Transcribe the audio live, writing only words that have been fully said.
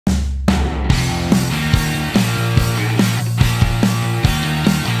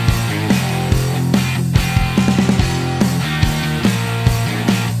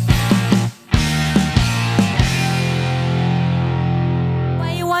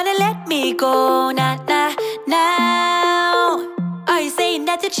me go? Not now. Are you saying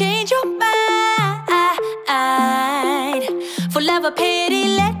that to change your mind? For love or pity,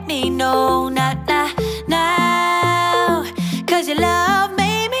 let me know. Not now. Cause your love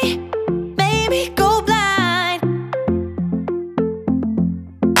made me go blind.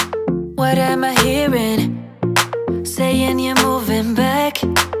 What am I hearing? Saying you're moving back.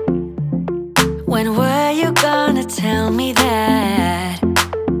 When were you gonna tell me that?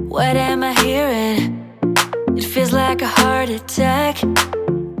 What am I hearing? It feels like a heart attack.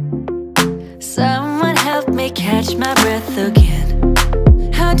 Someone help me catch my breath again.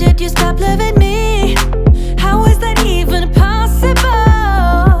 How did you stop loving me? How is that even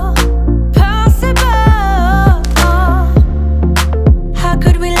possible? Possible. How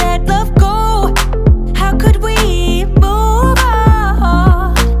could we let love go? How could we move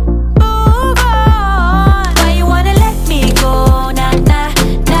on? Move on. Why you wanna let me go? Now.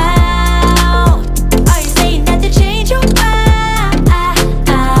 Are you saying that to change your mind?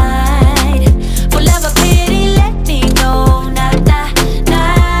 For love or pity, let me know. Now.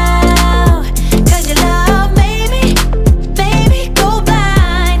 Cause your love made me go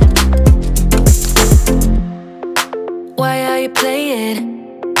blind. Why are you playing?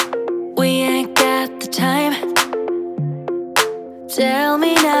 We ain't got the time. Tell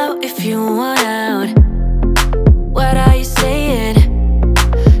me now if you want out. What are you saying?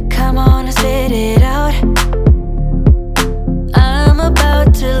 Come on and spit it out. I'm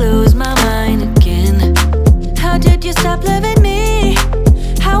about to lose my mind again. How did you stop loving me?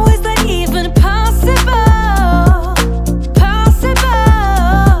 How is that even possible? Possible.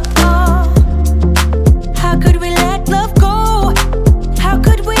 How could we let love go? How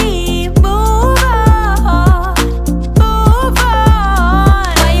could we move on? Move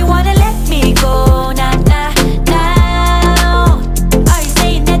on. Why you wanna let me go? Now. Are you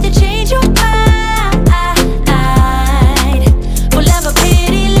saying that to change your mind? For love or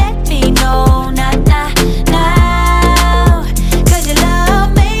pity, let me know. Now. Cause your love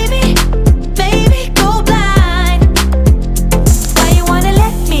made me go blind. Why you wanna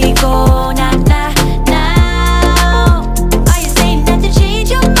let me go? Now. Are you saying that to change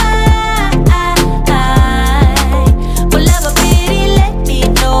your mind? For love or pity, let me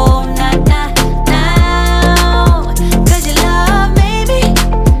know. Now. Cause your love made me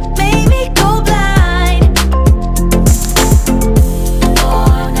go blind.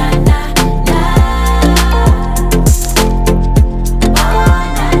 Oh, nah.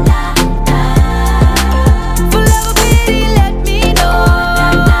 For love or pity, let me know.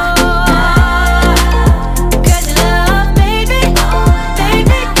 Cause your love made me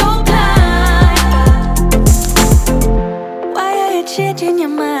go blind. Why are you changing your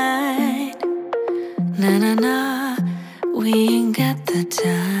mind? Nah, we ain't got the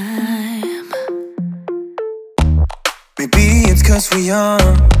time. Maybe it's cause we're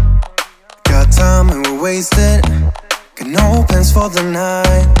young, got time and we're wasted. Got no plans for the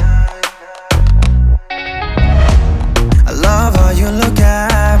night. I love how you look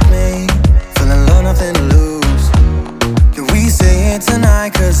at me, feeling low, nothing to lose. Can we say it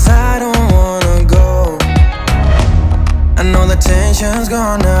tonight? Cause I don't wanna go. I know the tension's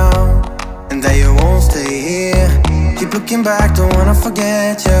gone now, and that you won't stay here. Keep looking back, don't wanna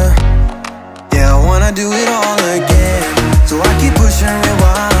forget you. Yeah, I wanna do it all again. So I keep pushing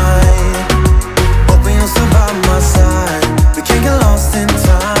rewind, hoping you'll still by my side. We can't get lost in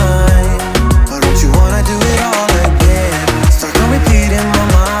time. But don't you wanna do it all again? Stuck on repeat in my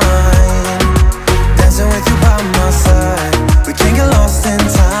mind, dancing with you by my side. We can't get lost in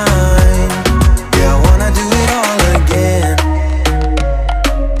time. Yeah, I wanna do it all again.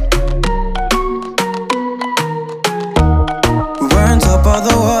 We were on top of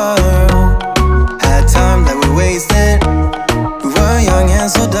the world, had time that we wasted. We were young and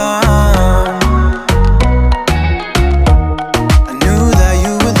so dumb. I knew that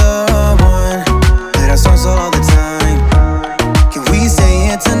you were the one, played our songs all the time. Can we say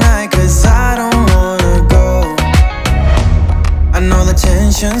it tonight? Cause I don't wanna go. I know the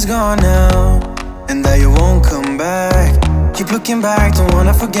tension's gone now, and that you won't come back. Keep looking back, don't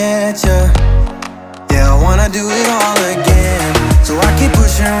wanna forget you. Yeah, I wanna do it all again. So I keep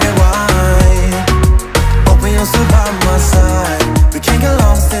pushing rewind, hoping you'll still by my side. We can't get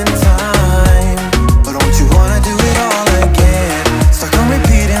lost in time. But don't you wanna do it all again? Stuck on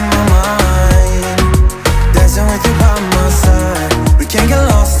repeat in my mind, dancing with you by my side. We can't get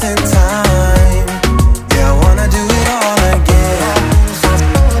lost in time. Yeah, I wanna do it all again.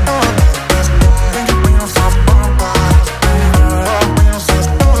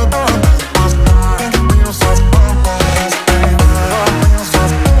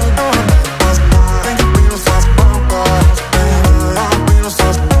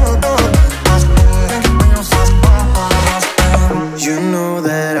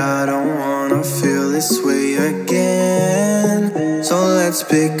 let's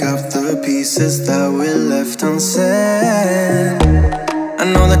pick up the pieces that we left unsaid. I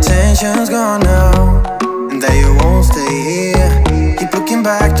know the tension's gone now, and that you won't stay here. Keep looking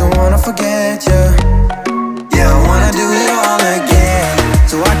back, don't wanna forget you. Yeah, I wanna do it all again,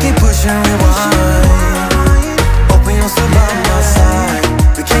 so I keep pushing rewind, hoping you'll still by my side.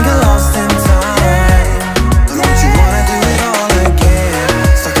 We can't get lost in time, but don't you wanna do it all again?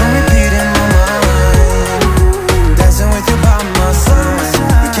 Stuck on repeat in my mind, dancing with you by my side.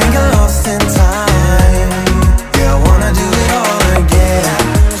 We can't get lost in time. Yeah, I wanna do it all again.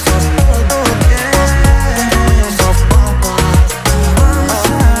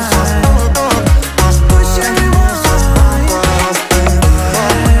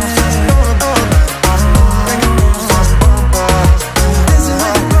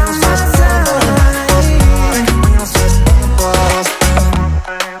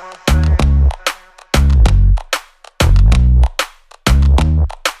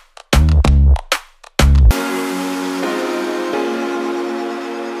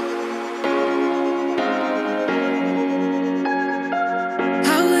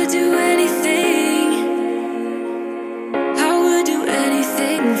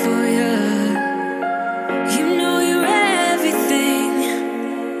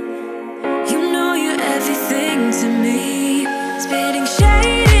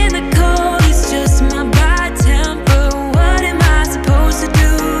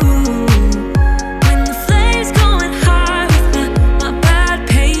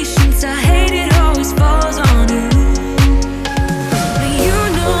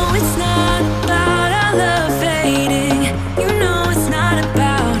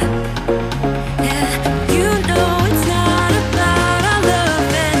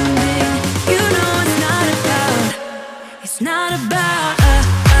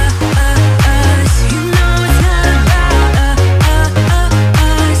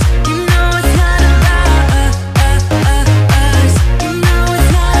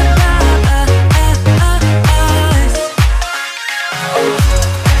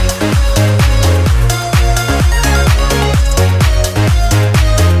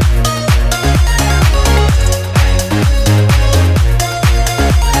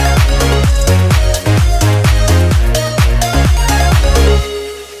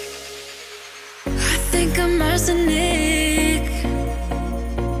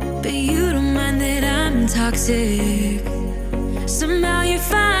 Toxic. Somehow you're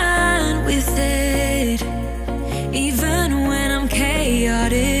fine with it, even when I'm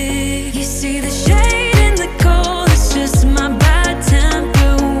chaotic. You see the shade in the cold, it's just my bad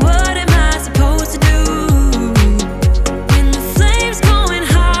temper. What am I supposed to do when the flame's going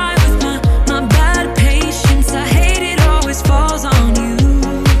high with my bad patience? I hate it always falls on you.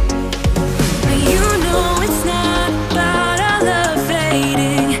 But you know it's not about our love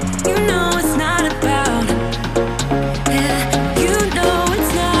fading. You know it's not about, you know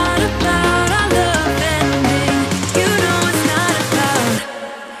it's not about our love ending. You know it's not about,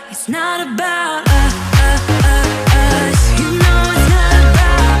 it's not about us. You know it's not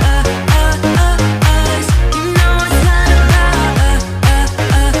about us. You know it's not about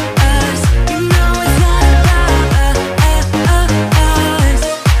us. You know it's not about us.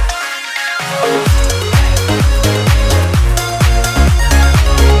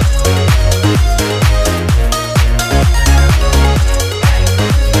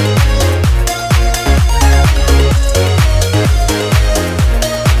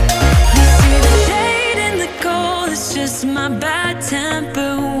 You see the shade in the cold, it's just my bad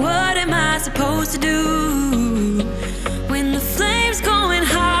temper. What am I supposed to do when the flame's going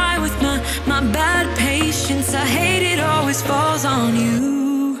high with my bad patience? I hate it always falls on you.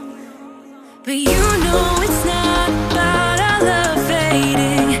 But you know it's not about our love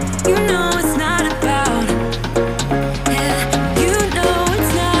fading. You know it's not about, you know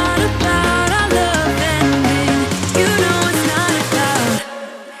it's not about our love ending. You know it's not about,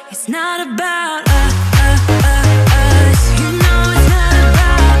 it's not about us. You know it's not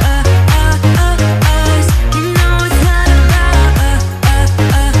about us.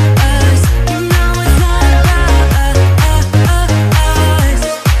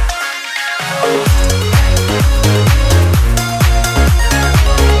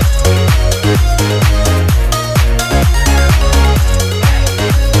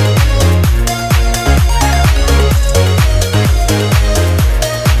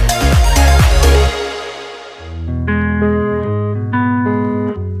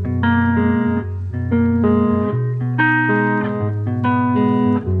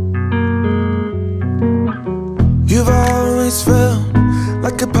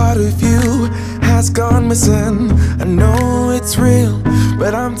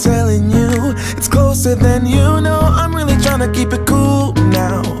 but I'm telling you, it's closer than you know. I'm really trying to keep it cool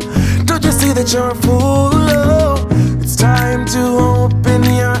now. Don't you see that you're a fool? Oh, it's time to open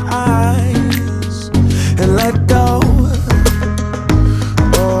your eyes and let go.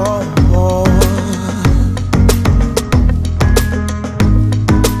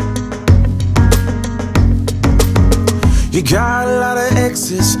 You got a lot of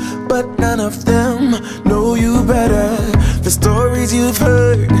exes, but none of them know you better. The stories you've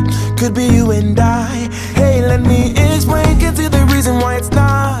heard could be you and I. Hey, let me explain, get to the reason why it's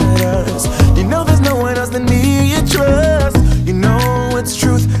not us. You know there's no one else than me you trust. You know it's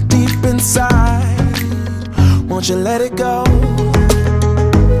truth deep inside. Won't you let it go?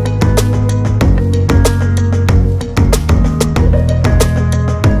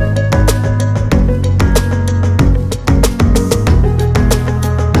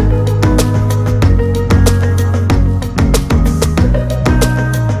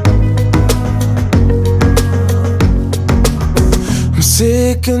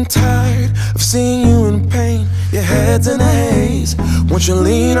 Sick and tired of seeing you in pain. Your head's in a haze. Won't you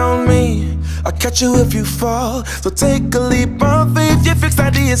lean on me? I'll catch you if you fall. So take a leap of faith. Your fixed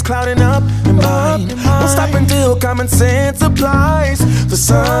ideas clouding up your mind. Won't stop until common sense applies. The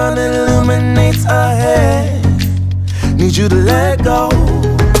sun illuminates ahead. Need you to let go.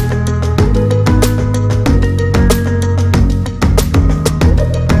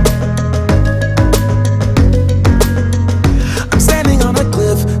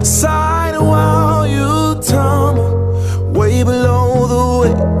 Side while you tumble, way below the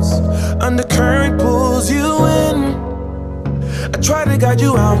waves. Undercurrent pulls you in. I try to guide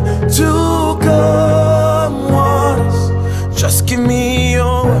you out to calm waters. Just give me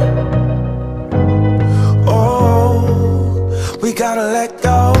your word. Oh, we gotta let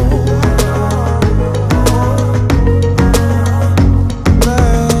go.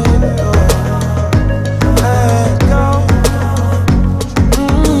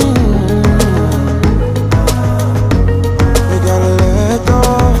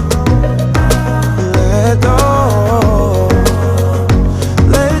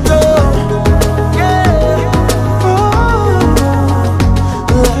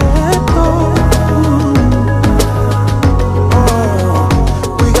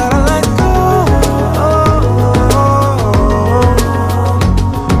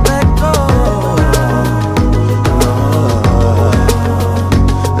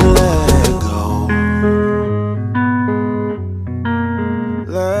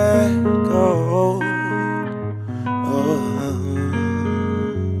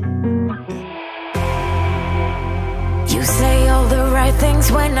 You say all the right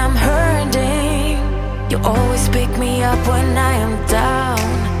things when I'm hurting. You always pick me up when I am down.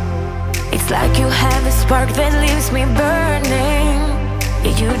 It's like you have a spark that leaves me burning.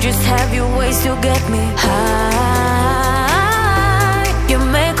 Yeah, you just have your ways to get me high. You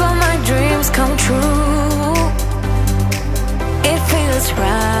make all my dreams come true. It feels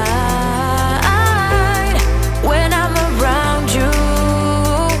right when I'm around you.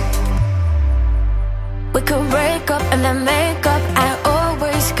 We could break up and then make up. I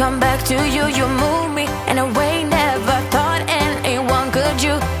always come back to you. You move me in a way never thought anyone could.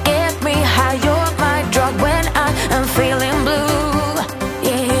 You get me high, you're my drug when I am feeling blue.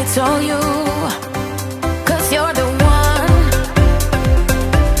 Yeah, it's all you, 'cause you're the one.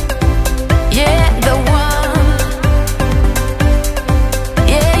 Yeah, the one.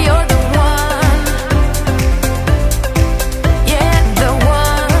 Yeah, you're the one. Yeah, the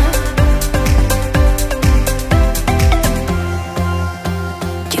one.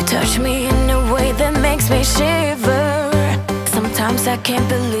 You touch me in a way that makes me shiver. Sometimes I can't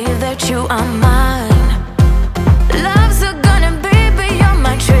believe that you are mine. Love's gonna be beyond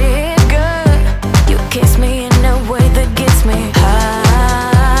my trigger. You kiss me in a way that gets me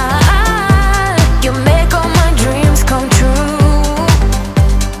high. You make all my dreams come true.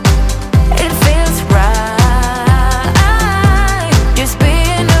 It feels right just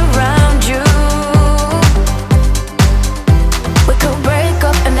being around you. We could break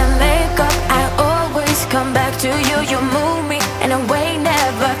up and then make up. I always come back to you. You move me in a way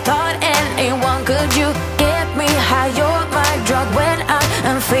never thought anyone could. You get me high, you're my drug when I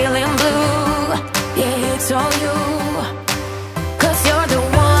am feeling blue. Yeah, it's all you, 'cause you're the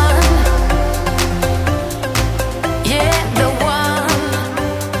one. Yeah, the one.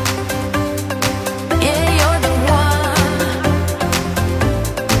 Yeah, you're the one.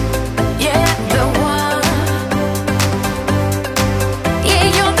 Yeah, the one. Yeah,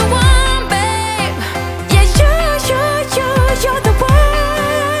 you're the one, babe. Yeah, you're the one.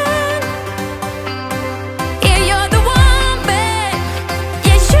 Yeah, you're the one, babe.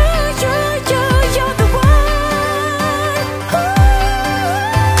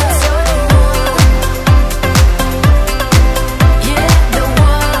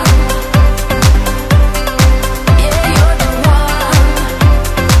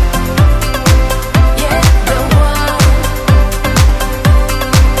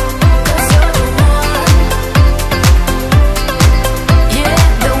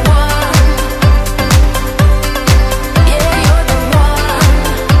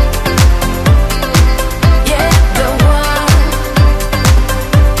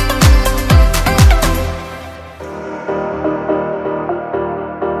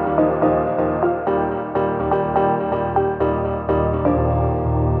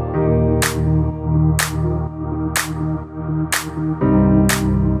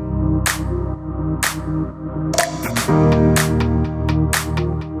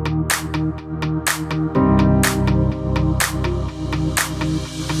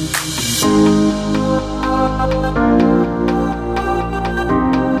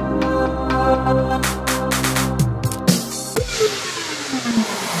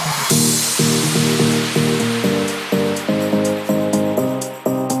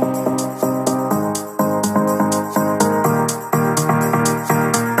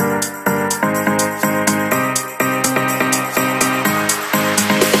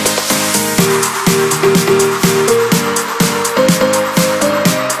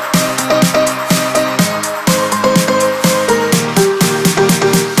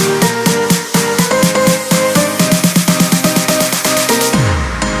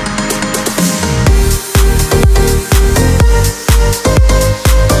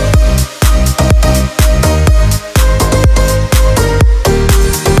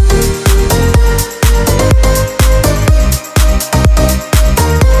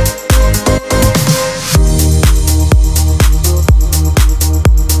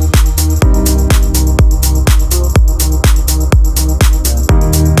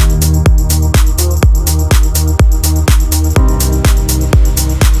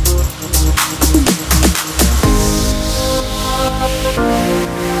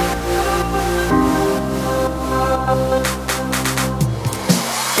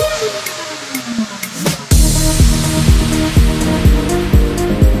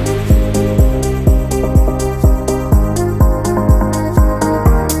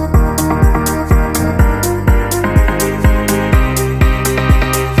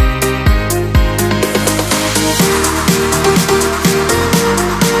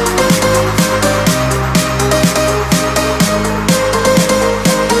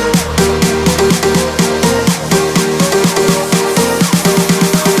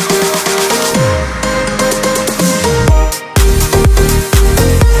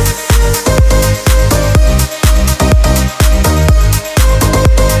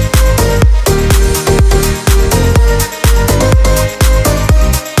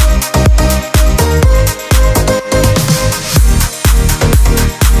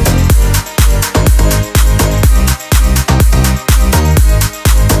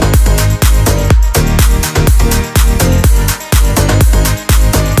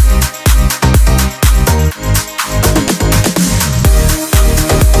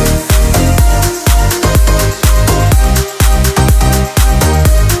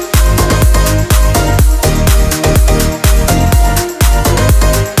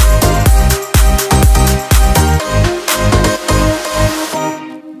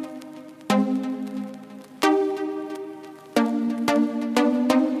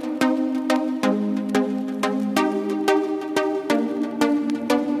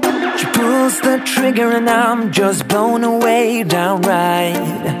 pulls the trigger and I'm just blown away downright.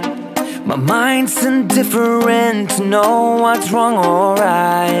 My mind's indifferent to know what's wrong or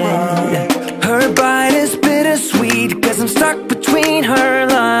right. Her bite is bittersweet, cause I'm stuck between her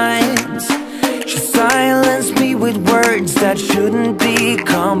lines. She silenced me with words that shouldn't be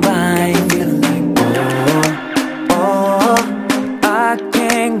combined. Oh, I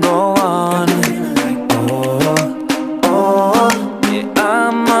can't go on. Yeah,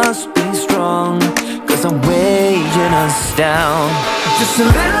 I must be strong, cause I'm weighing us down. Just a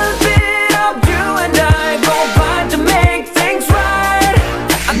little bit of you and I go by to make things right.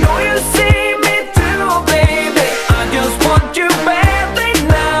 I know you see me too, baby. I just want you badly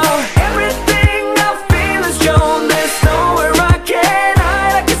now. Everything I feel is shown. There's nowhere I can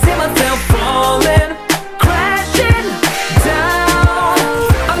hide. I can see myself falling, crashing down.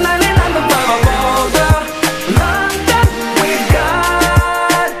 I'm 99 above all the love that we've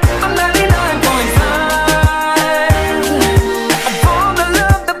got. I'm 99.5 of all the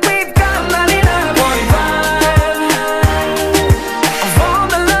love that we've got. 99.5 of all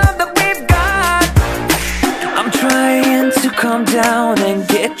the love that we've got. I'm trying to calm down and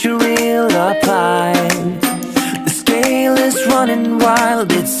get you real applied. The scale is running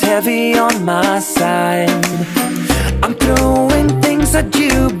wild, it's heavy on my side. I'm throwing things at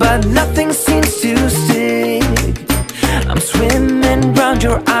you, but nothing seems to stick. I'm swimming round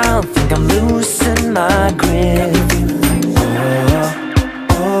your aisle, think I'm losing my grip.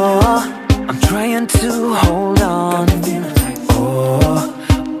 Oh, I'm trying to hold on.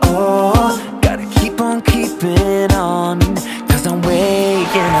 Oh, gotta keep on keeping on, cause I'm weighing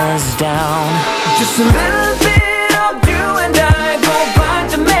us down. Just a little bit of you and I go by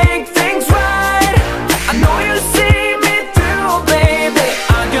to make things right. I know you see me too, baby.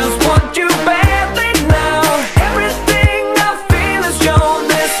 I just want you badly now. Everything I feel is shown.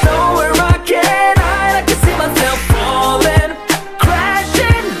 There's nowhere I can hide. I can see myself falling,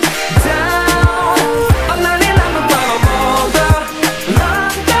 crashing down. I'm 99 above all the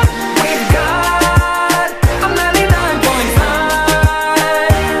love that we've got. I'm 99.5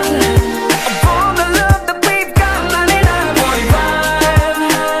 of all the love that we've got. 99.5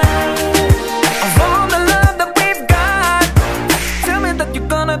 of all the love that we've got. Tell me that you're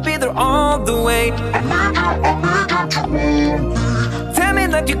gonna be there all the way. Tell me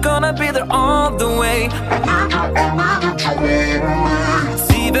that you're gonna be there all the way.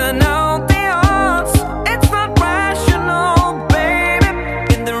 Even out the odds, it's not rational, baby.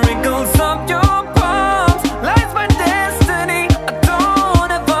 In the wrinkles of your palms lies my destiny. I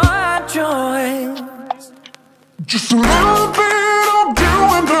don't have a choice. Just a little bit of you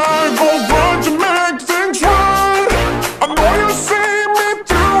and I go right to make things right. I know you see me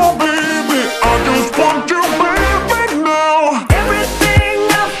too, baby. I just want you baby now. Everything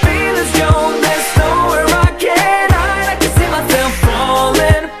I feel is shown. There's nowhere I can hide. I can see myself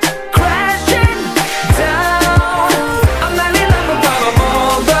falling, crashing down. I'm 99 above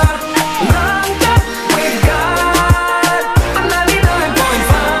all the love that we've got. I'm 99.5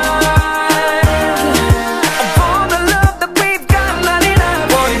 of all the love that we've got.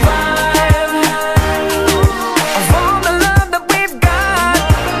 99.5 of all the love that we've got.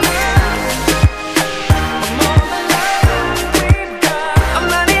 I'm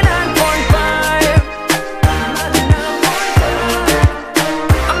 99.5.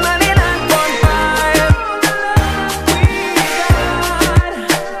 I'm 99.5.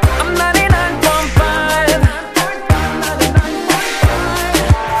 I'm 99.5.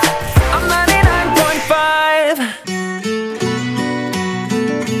 I'm 99.5.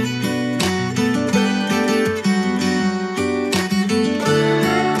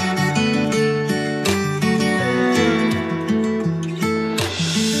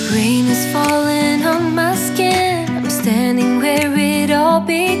 Rain is falling on my skin. I'm standing where it all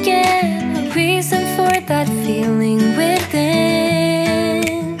began. A reason for that feeling within.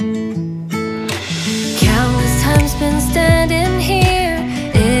 Countless times been standing here.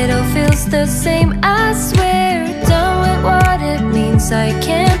 It all feels the same, I swear. Done with what it means I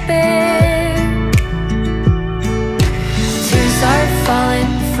can't bear. Tears are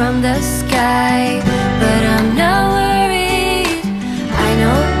falling from the sky, but I'm not worried. I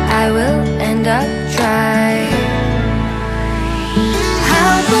know I will end up dry.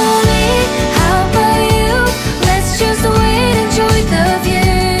 How about me? How about you? Let's just wait, enjoy the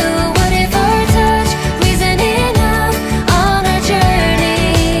view. What if our touch reason enough on our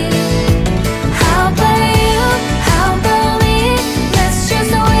journey? How about you? How about me? Let's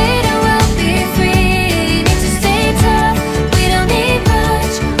just wait and we'll be free. Need to stay tough, we don't need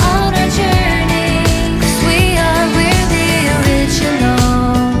much on our journey.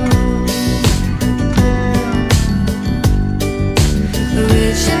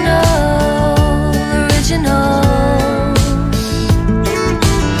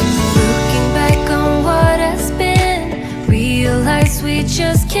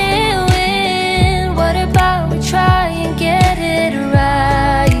 just can't win. What about we try and get it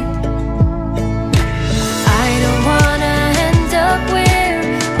right? I don't wanna end up where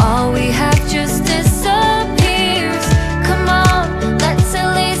all we have just disappears. Come on, let's at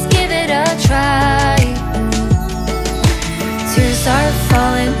least give it a try. Tears are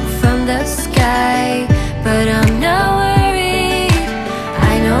falling from the sky, but I'm not worried.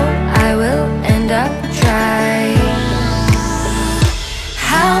 I know I will end up dry.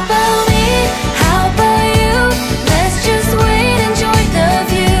 How about me? How about you? Let's just wait, enjoy the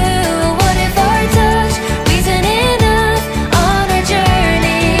view. What if our touch isn't enough on our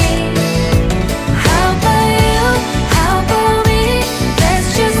journey? How about you? How about me? Let's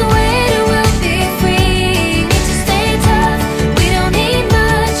just wait and we'll be free. Need to stay tough, we don't need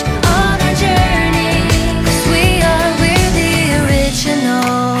much on our journey. 'Cause we're the original.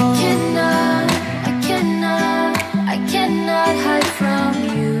 I cannot hide from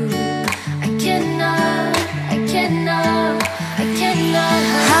you. I cannot hide.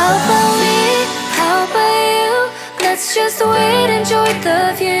 How about me? How about you? Let's just wait, enjoy the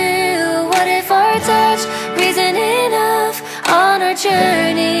view. What if our touch isn't enough on our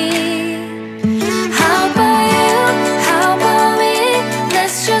journey? How about you? How about me?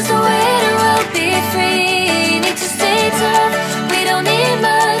 Let's just wait and we'll be free. Need to stay tough, we don't need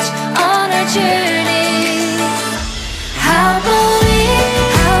much on our journey. How about me?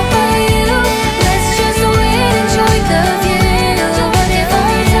 How about you? Let's just wait, enjoy the view. What if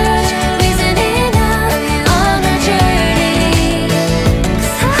our touch isn't enough on our journey?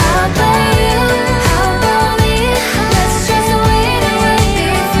 'Cause how about you? How about me? Let's just wait and we'll be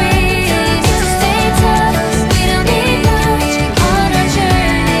free. Need to stay tough, we don't need much on our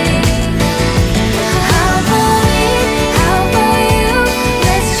journey. How about me? How about you?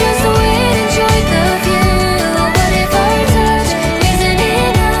 Let's just wait, enjoy the view. What if our touch isn't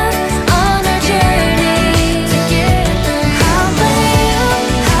enough on our journey to get there? How about you?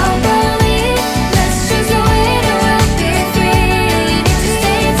 How about me? Let's just wait and we'll be free. Need to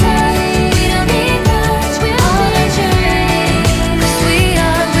stay tough, we don't need much on our journey. 'Cause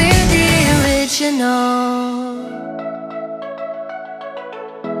we're the original.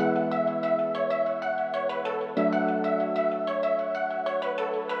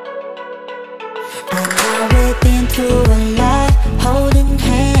 I know we've been through a lot, holding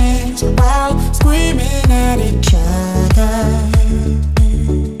hands while screaming at each other.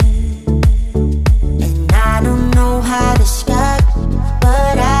 And I don't know how to start,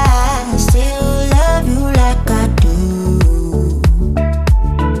 but I still love you like I do.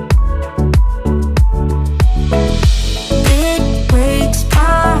 It breaks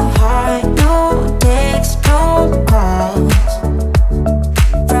my heart, no text, no calls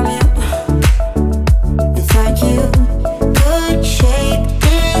from you. Without you, could shake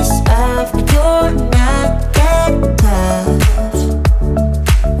this off, but you're not that tough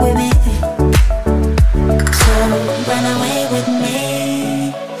with me. So run away with me,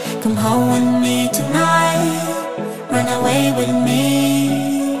 come home with me tonight. Run away with me,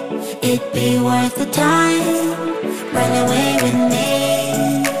 it'd be worth the time. Run away with me,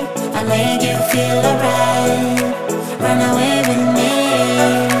 I'll make you feel alright. Run away with me,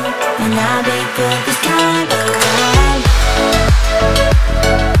 and I'll be good this time around.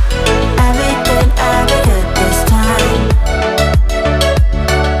 I'll be good this time.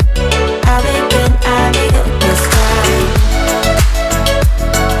 I'll be good this time.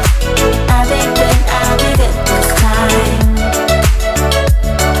 I'll be good this time.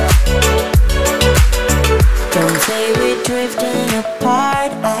 Don't say we're drifting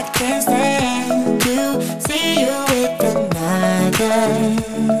apart, I can't stand to see you with another.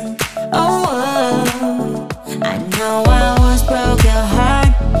 Oh, I know I once broke your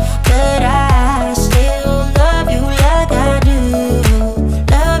heart, but I still love you like I do.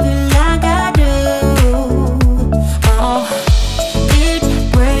 Love you like I do. Oh, it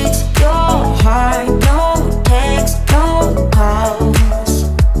breaks your heart, no text, no calls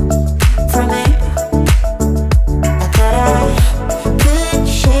from me. I thought I could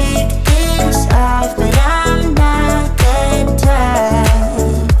shake this off, but I'm not that tough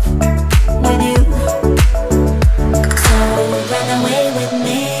with you. So run away with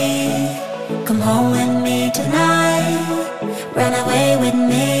me, come home with me tonight. Run away with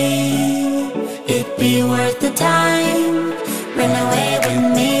me, it'd be worth the time. Run away with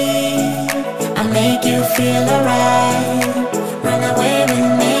me, I'll make you feel alright. Run away with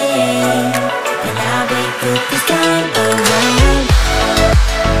me, and I'll be good this time around.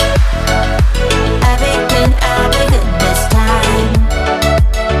 I'll be good this time.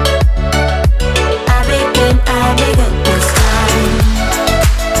 I'll be good this time.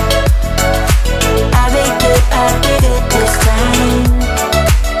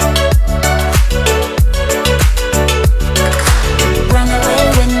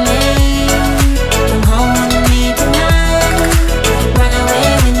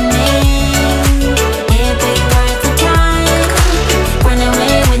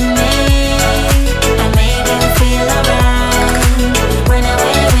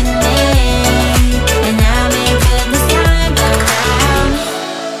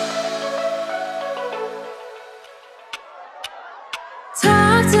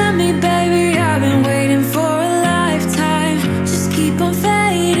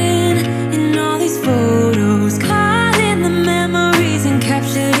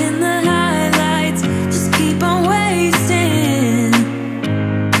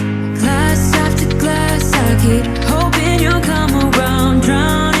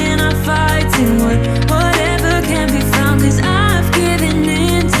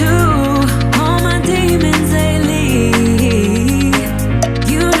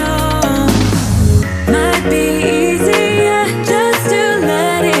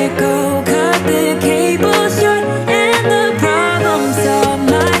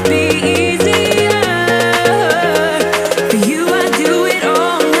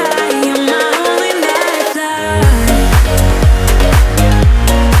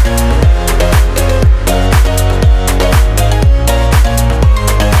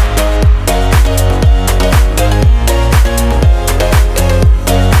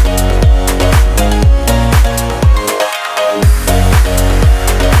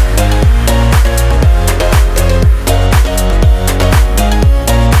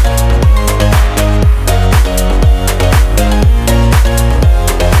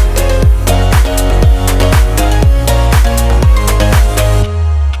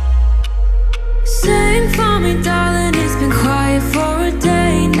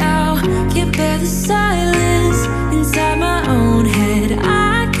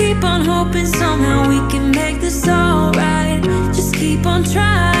 keep on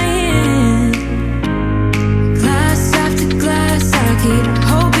trying. Glass after glass, I keep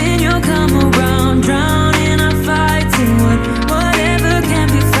hoping you'll come around. Drowning our fights in whatever can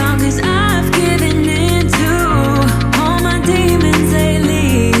be found. 'Cause I've given in to all my demons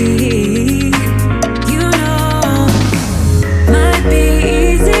lately. You know, might be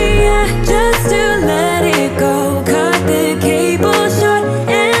easier just to let it go. Cut the cable short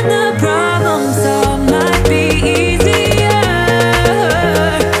and the problem solved. Might be easier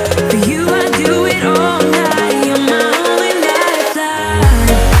for you. I do it all night. You're my only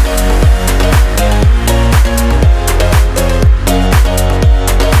lifeline.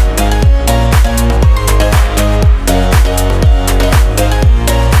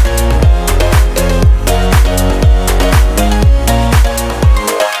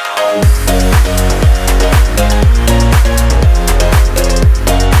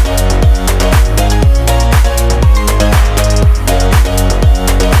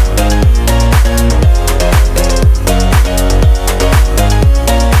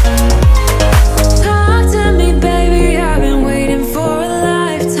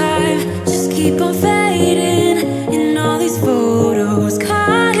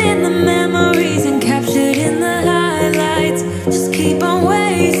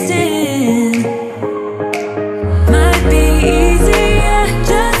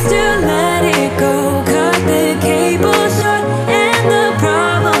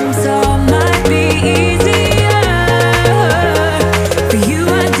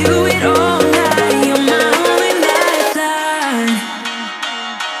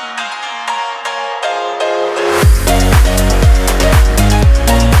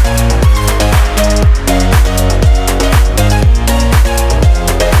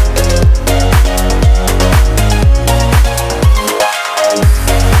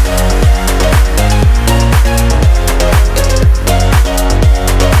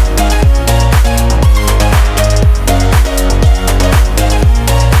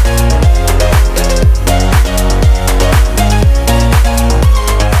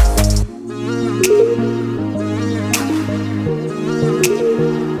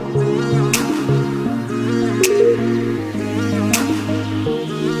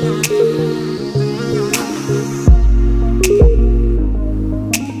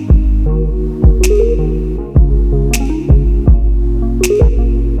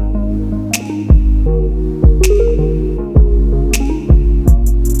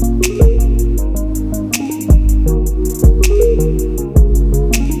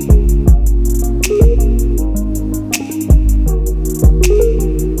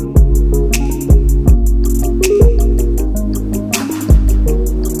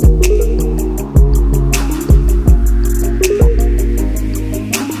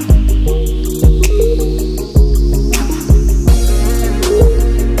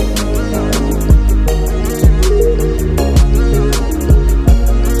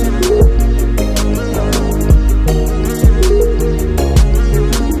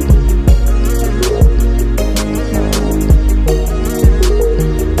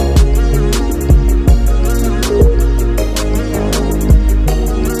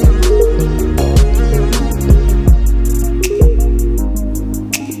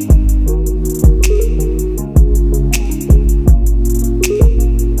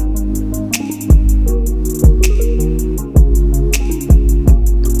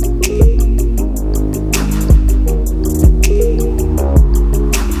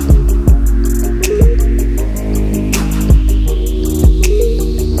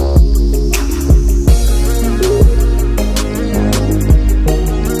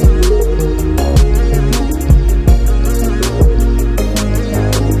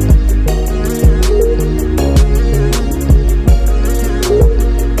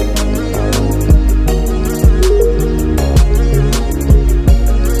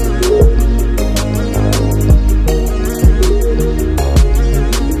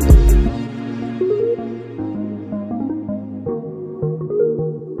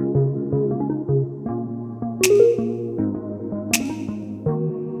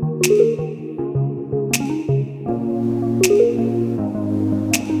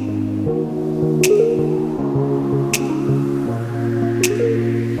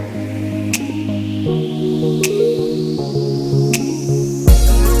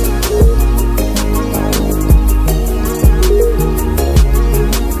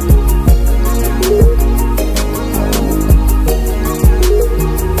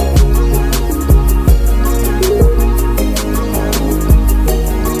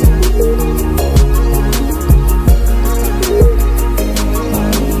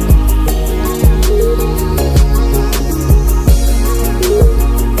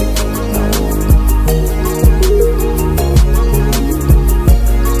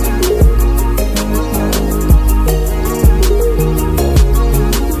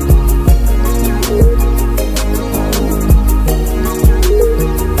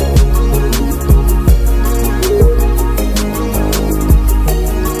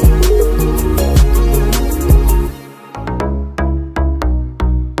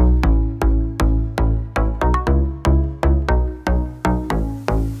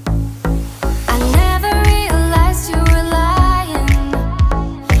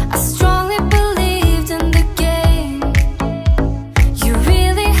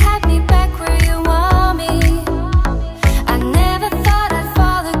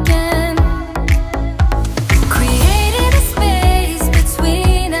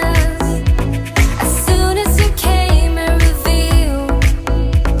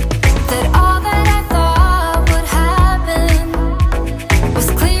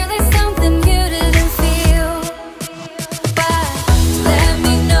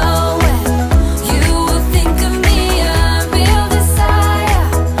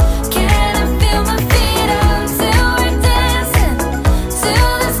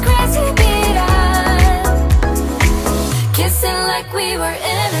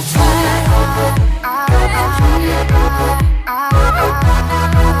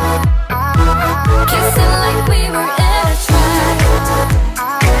 Kissing like we were in a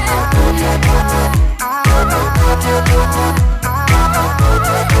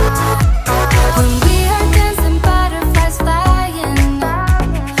when we are dancing, butterflies flying,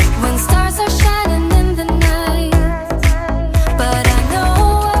 when stars are shining in the night. But I know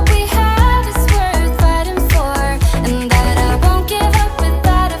what we have is worth fighting for, and that I won't give up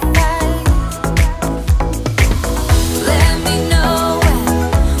without a fight. Let me know when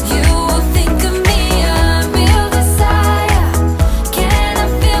you will think of me, a real desire. Can I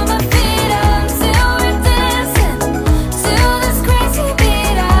feel my feet until we're dancing to this crazy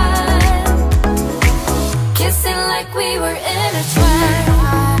beat? Kissing like we were in a trance.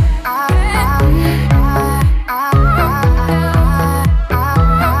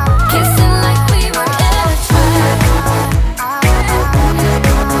 Kissing like we were in a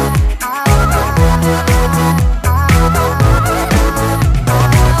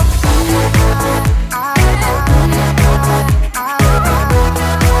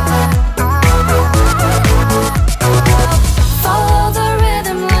follow the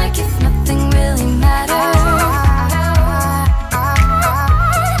rhythm like if nothing really mattered.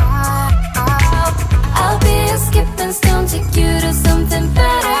 I'll be a skipping stone, take you to something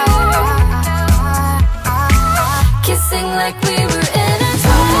better. Kissing like we were in a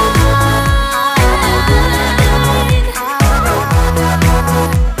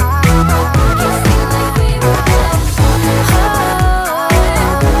kissing like we were in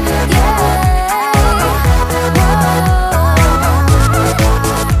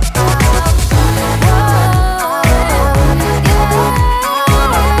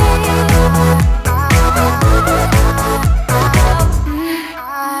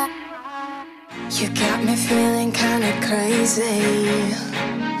You got me feeling kinda crazy.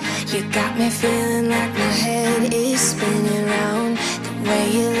 You got me feeling like my head is spinning round. The way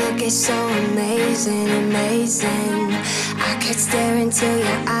you look is so amazing, amazing. I could stare into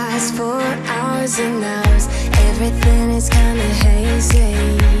your eyes for hours and hours. Everything is kinda hazy.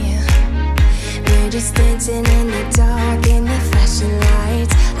 We're just dancing in the dark in the flashing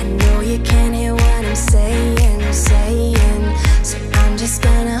lights. I know you can't hear what I'm saying, saying. So I'm just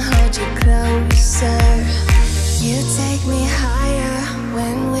gonna hold you closer. You take me higher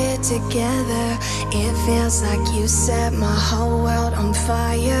when we're together. It feels like you set my whole world on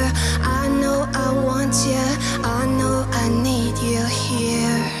fire. I know I want you, I know I need you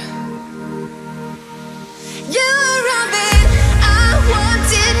here. You're around me, I want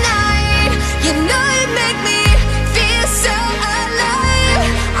tonight. You know you make me feel so alive.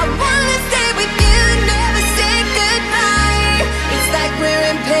 I wanna stay with you, never say goodbye. It's like we're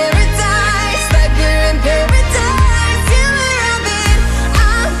in paradise, like we're in paradise. You're around me,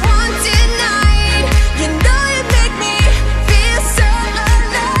 I want tonight. You know you make me feel so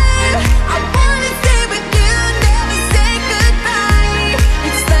alive. I wanna stay with you, never say goodbye.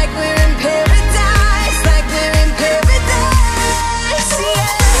 It's like we're in paradise, like we're in paradise, yeah.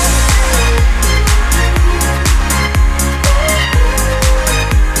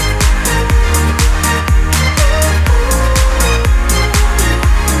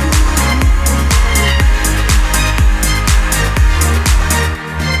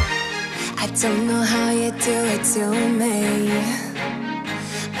 I don't know how you do it to me,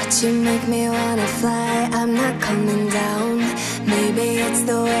 but you make me wanna fly. I'm not coming down. Maybe it's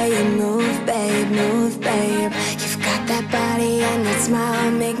the way you move, babe, move, babe. You've got that body and that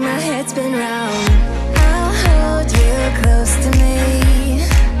smile, make my head spin round. I'll hold you close to me.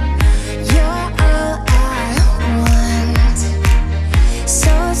 You're all I want,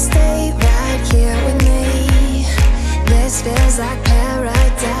 so stay right here with me. This feels like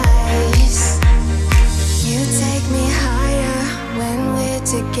paradise. You take me higher when we're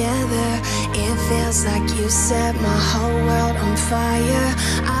together. It feels like you set my whole world on fire.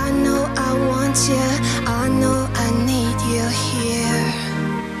 I know I want you, I know I need you here.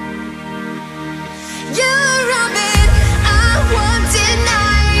 You're around me, I want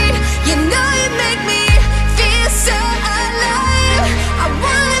tonight. You know you make me feel so alive. I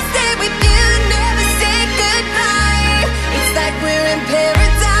wanna stay with you, never say goodbye. It's like we're in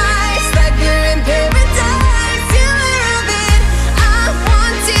paradise, like we're in paradise. You're around me, I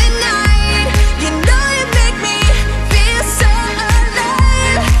want tonight. You know you make me feel so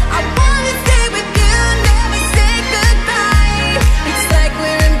alive. I wanna stay with you,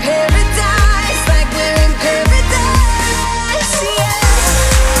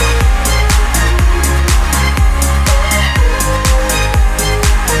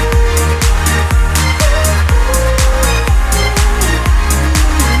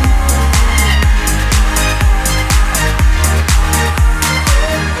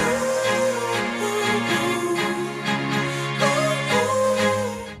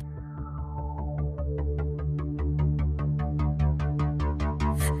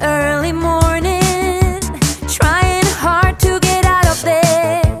 early morning, trying hard to get out of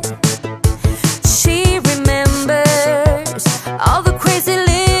bed. She remembers all the crazy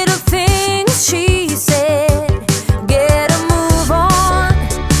little things she said. Get a move on,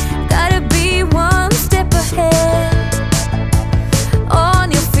 gotta be one step ahead.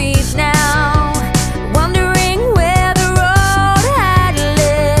 On your feet now, wondering where the road had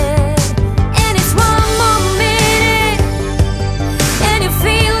led. And it's one more minute, and you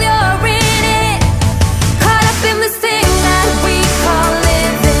feel you're in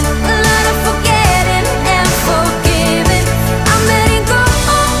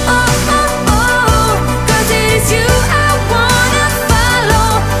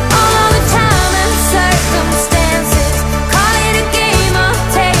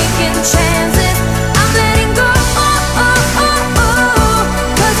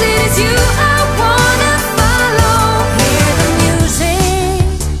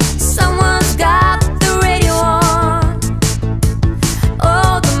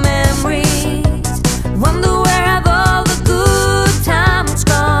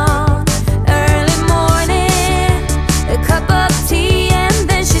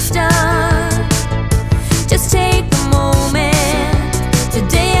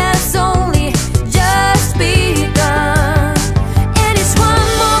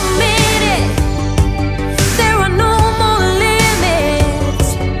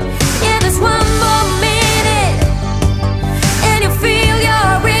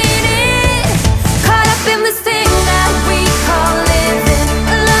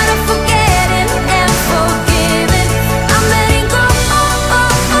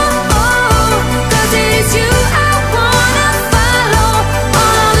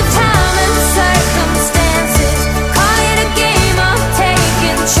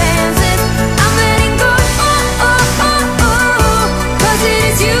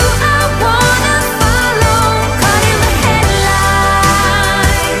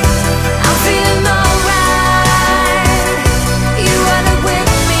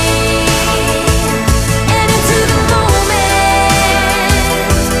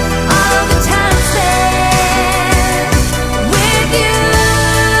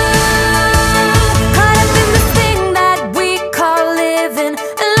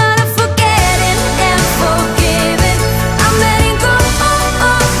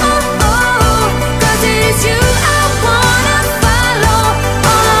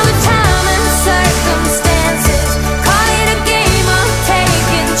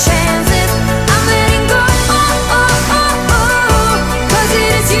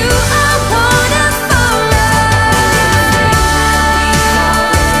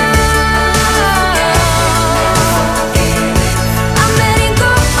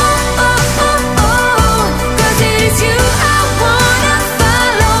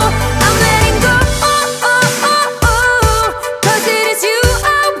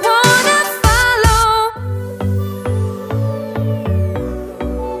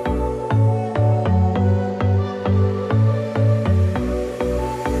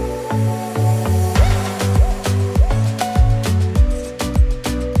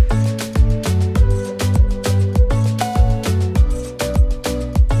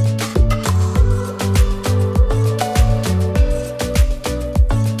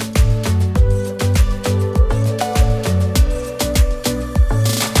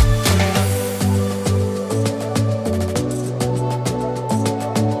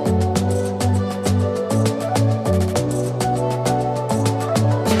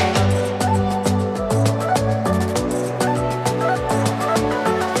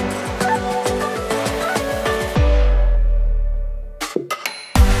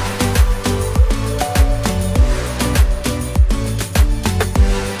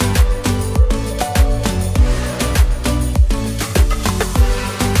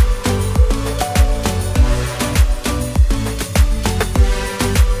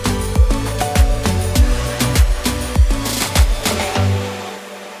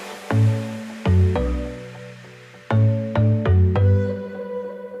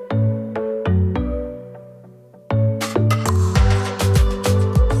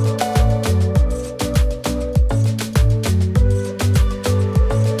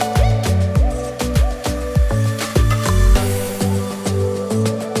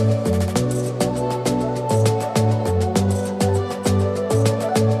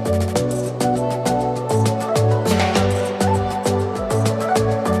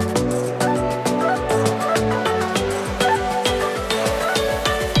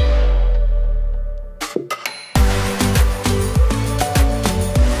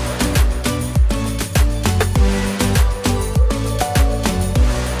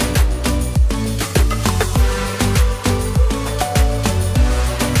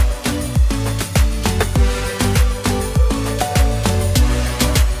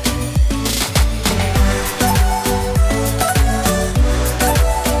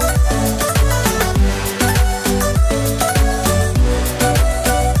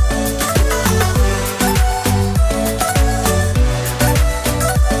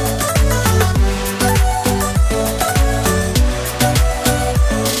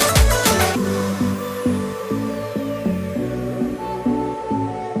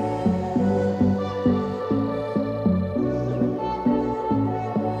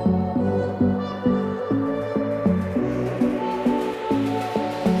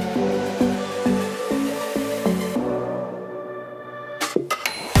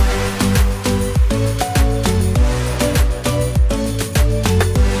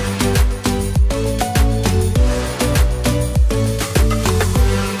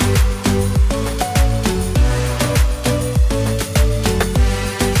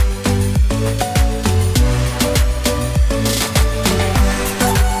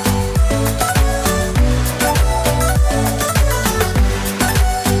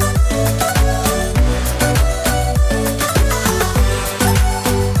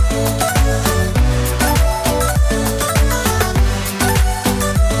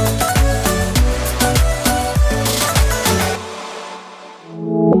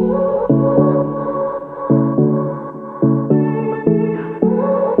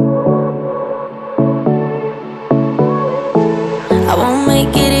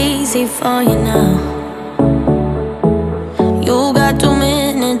easy for you now. You got 2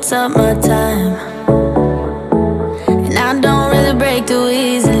 minutes of my time, and I don't really break too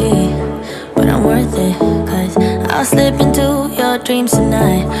easily, but I'm worth it, cause I'll slip into your dreams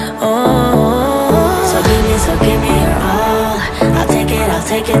tonight. Oh, so give me your all. I'll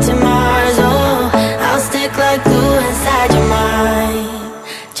take it to Mars. Oh, I'll stick like glue inside your mind.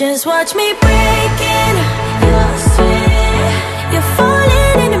 Just watch me breaking your sweat. You're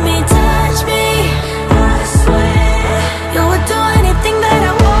falling into me, touch me. I swear you would do anything that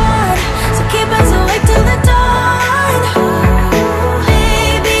I want, so keep us awake till the dawn.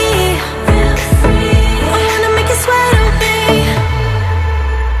 Baby, feel free. I wanna make you sweat on me.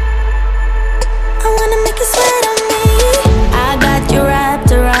 I wanna make you sweat on me. I got you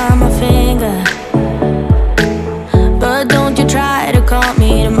wrapped around my finger, but don't you try to call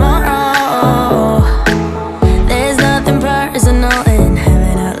me tomorrow. There's nothing personal in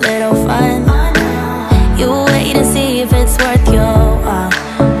having a little fun. You wait and see if it's worth your while.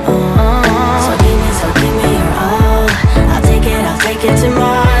 So give me your all. I'll take it to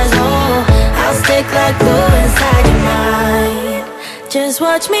Mars. Oh, I'll stick like glue inside your mind. Just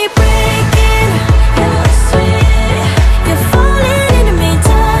watch me breaking your sweat. You're falling into me,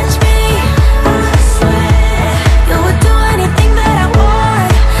 touch me. I swear you would do anything that I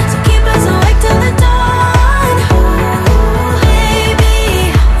want, so keep us awake till the dawn. Baby,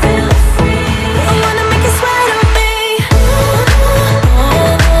 feel free. I wanna make you sweat on me.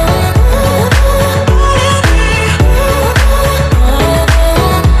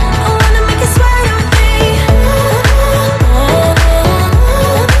 I wanna make you sweat on me.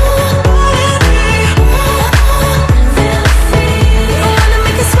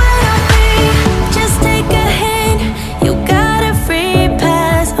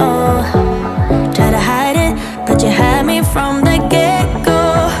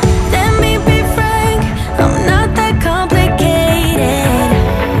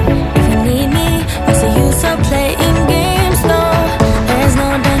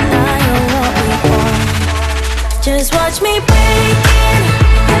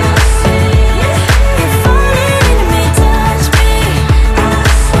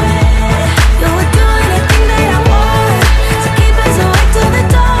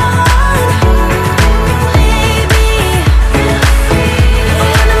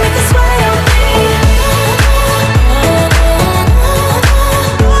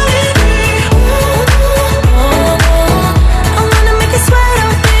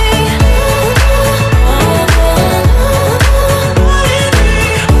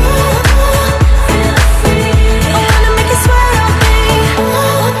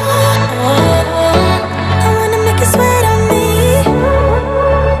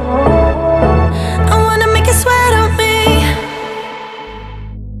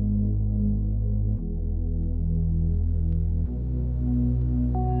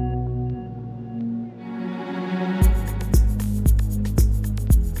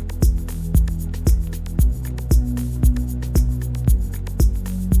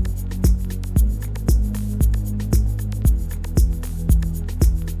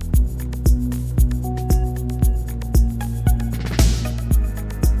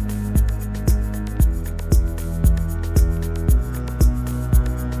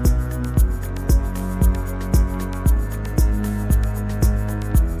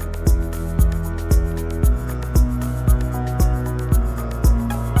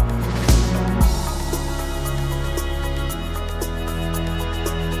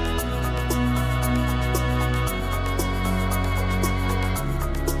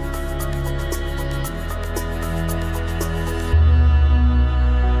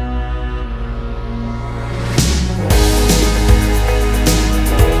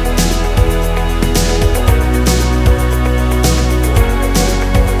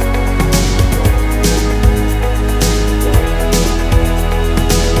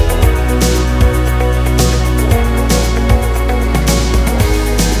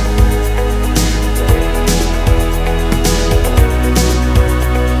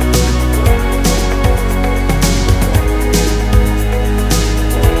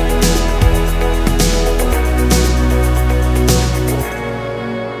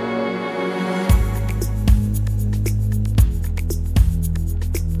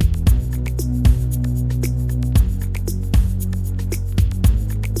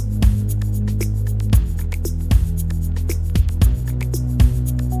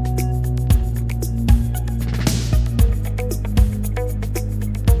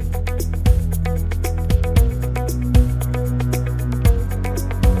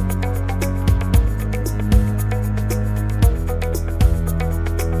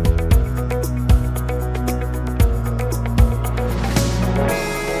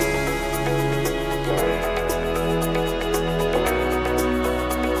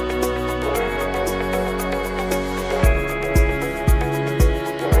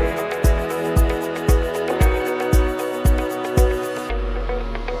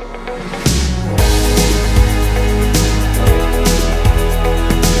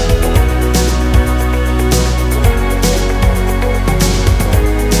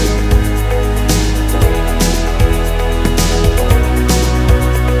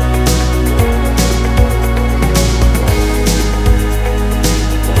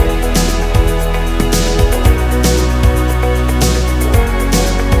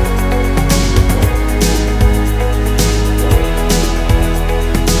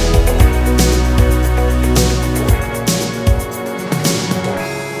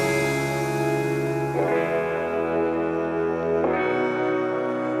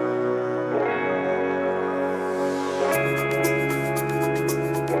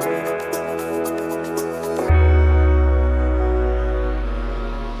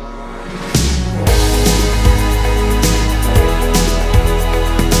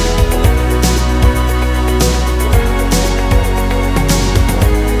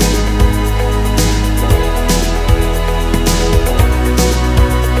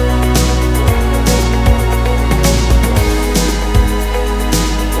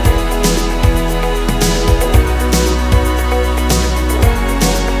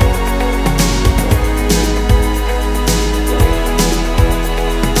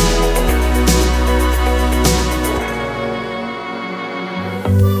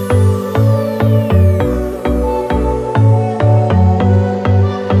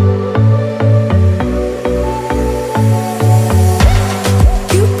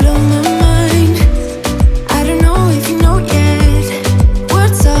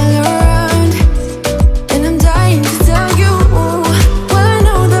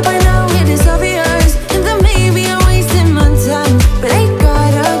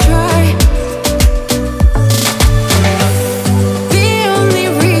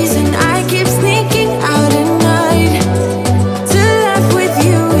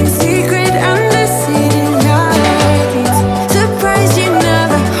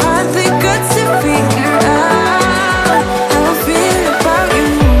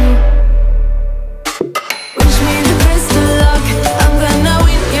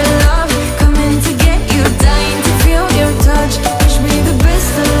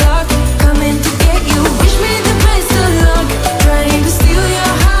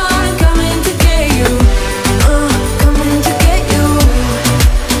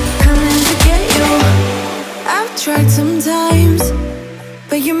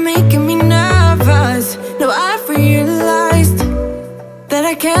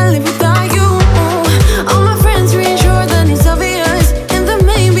 can't live without you. All my friends reassure that it's obvious, and that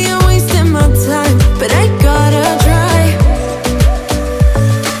maybe I'm wasting my time, but I gotta try.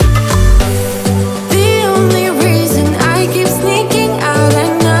 The only reason I keep sneaking out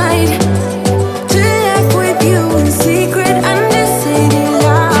at night to laugh with you in secret under city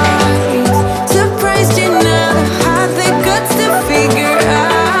lights. Surprised you never had the guts to figure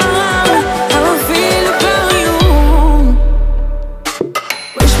out how I feel about you.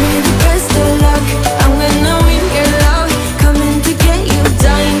 Wish me the best of luck, I'm gonna win your love. Coming to get you,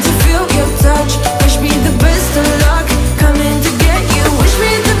 dying to feel your touch. Wish me the best of luck, coming to get you. Wish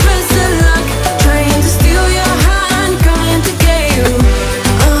me the best of luck, trying to steal your hand. Coming to get you,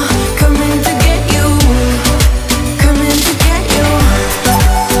 coming to get you, coming to get you.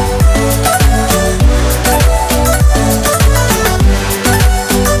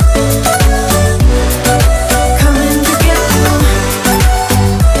 Coming to get you.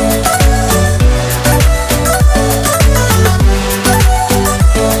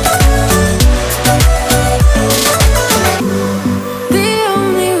 The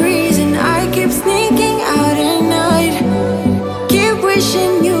only reason I keep sneaking out at night, keep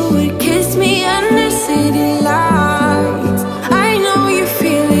wishing you would kiss me under city lights. I know you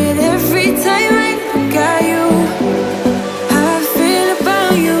feel it every time I look at you, how I feel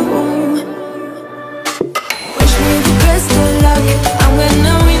about you. Wish me the best of luck, I'm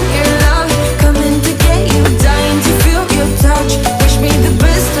gonna win your love. Coming to get you, dying to feel your touch. Wish me the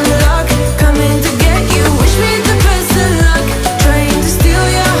best of luck, coming to get you. Wish me the best of luck, trying to steal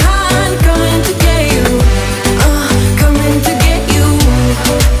your hand. Coming to get you, coming to get you,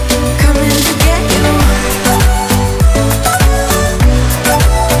 coming to get you.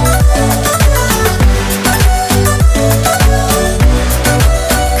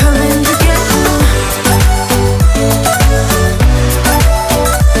 Coming to get you.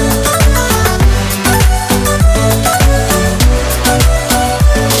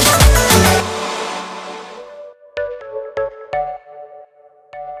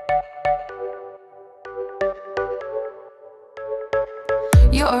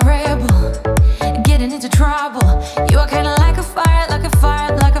 You're a rebel, getting into trouble. You are kinda like a fire, like a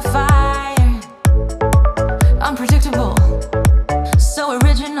fire, like a fire. Unpredictable, so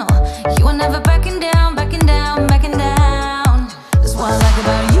original. You are never backing down, backing down, backing down. That's what I like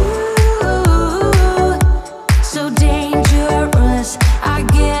about you. So dangerous, I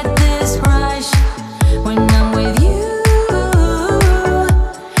get this rush when I'm with you.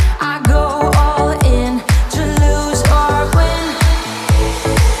 I go all in to lose or win.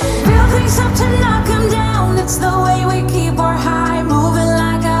 Build things up to knock 'em down. It's the way we keep our high, moving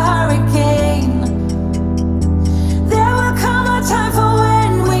like a hurricane. There will come a time for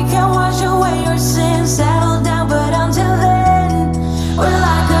when we can wash away your sins, settle down, but until then, we're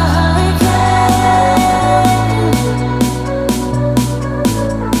like a hurricane.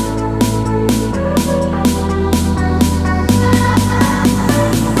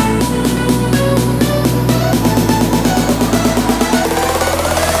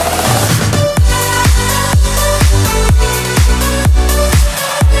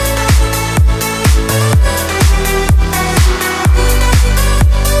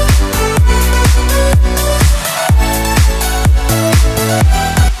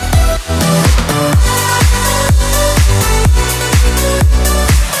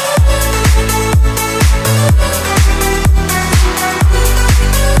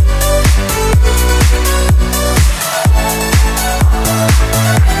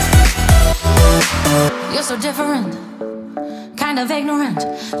 You're so different, kind of ignorant.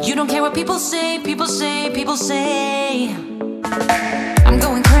 You don't care what people say, people say, people say. I'm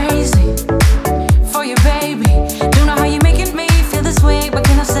going crazy for you, baby. Don't know how you're making me feel this way. What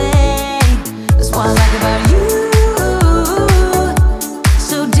can I say? That's what I like about you.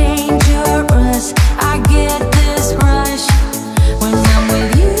 So dangerous, I get this rush when I'm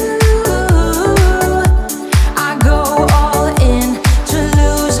with you. I go all in to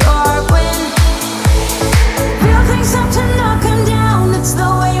lose or win. Build things up to knock 'em down. It's the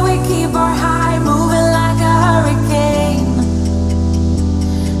way we keep our high, moving like a hurricane.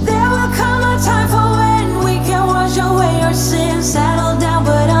 There will come a time for when we can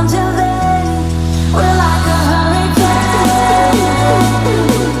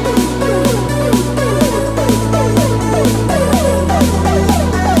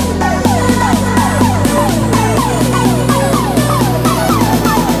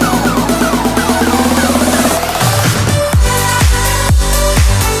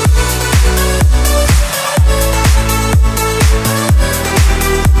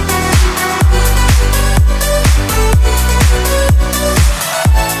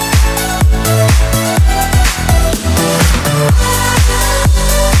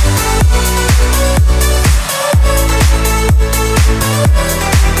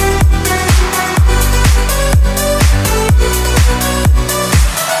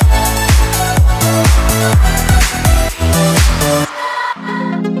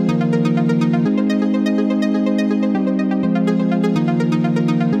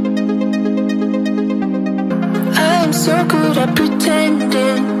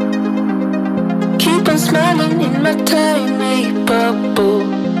smiling in my tiny bubble,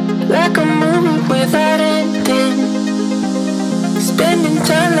 like a movie without ending. Spending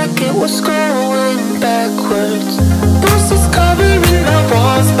time like it was going backwards. Posters covering my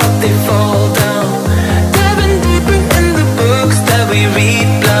walls, but they fall down. Diving deeper in the books that we read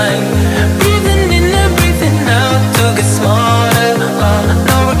blind. Breathing in and breathing out to get smarter.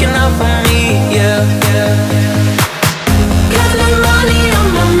 Not working out for me, yeah, yeah. Got no money on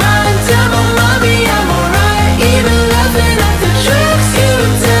my mind. Tell my mommy I'm alright. Even laughing at the jokes you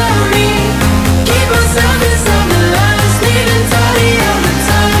tell me. Keep myself inside the lines, needing tidy all the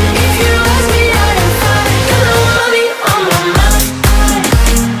time. If you ask me, I am fine. Got no money on my mind.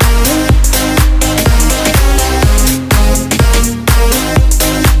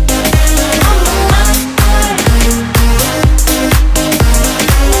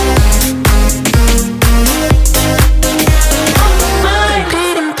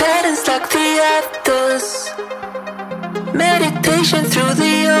 Repeating patterns like the others. Meditation through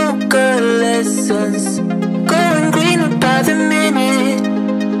the yoga lessons. Going greener by the minute.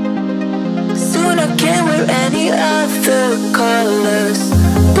 Soon I can't wear any other colors.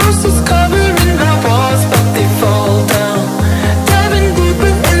 Posters covering my walls, but they fall down. Diving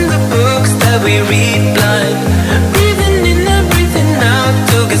deeper in the books that we read blind. Breathing in and breathing out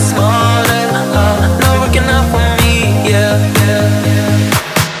to get smarter. Not working out for me, yeah, yeah, yeah.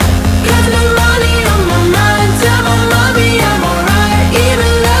 Got no money on my mind. Tell my mommy I'm alright.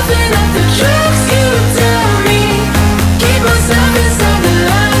 Even laughing at the jokes you tell me. Keep myself inside the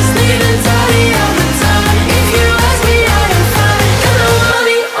lines, needing tidy all the time. If you ask me, I am fine. Got no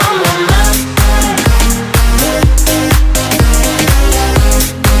money on my mind.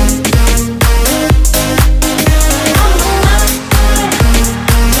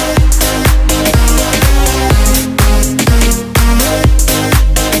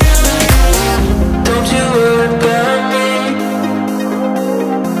 Don't you worry about me.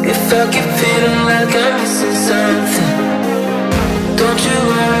 If I keep feeling like I'm missing something, don't you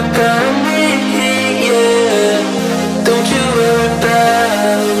worry about me, yeah. Don't you worry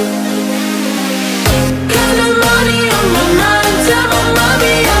about. Got no money on my mind. Tell my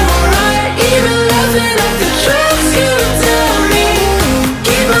mommy I'm alright. Even laughing at the jokes you tell me.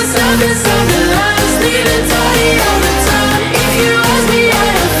 Keep myself inside the lines, needing tidy all the time. If you ask me, I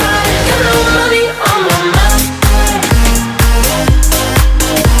am fine. Got no money on my mind.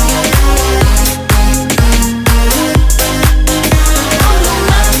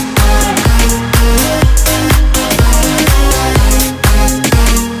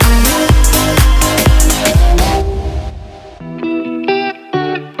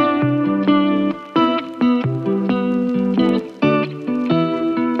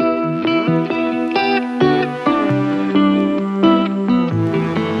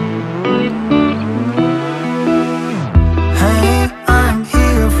 Hey, I'm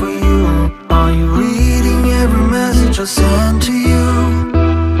here for you. Are you reading every message I send to you?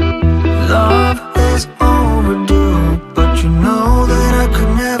 Love is overdue, but you know that I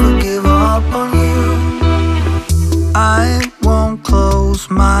could never give up on you. I won't close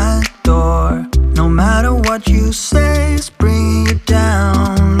my door, no matter what you say is bringing you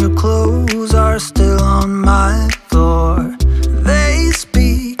down. Your clothes are still on my floor. They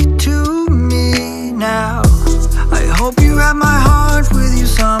speak to me now. I hope you have my heart with you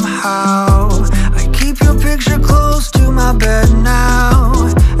somehow. I keep your picture close to my bed now,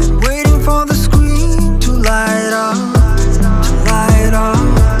 and waiting for the screen to light up, to light up,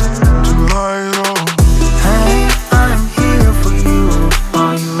 to light up. Hey, I'm here for you.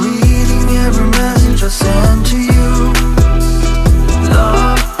 Are you reading every message I send to you?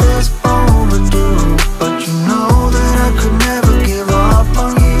 Love is overdue, but you know that I could never give up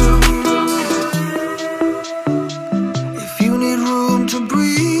on you. If you need room to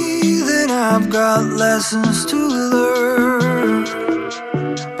breathe, then I've got lessons to learn.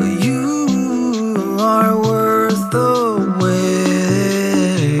 But you are worth the wait.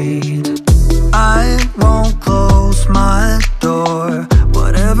 I won't close my door.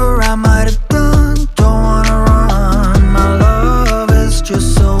 Whatever I might have done, don't wanna run. My love is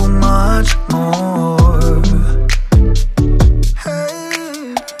just so much more.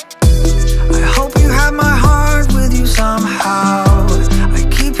 Hey, I hope you have my heart with you somehow. I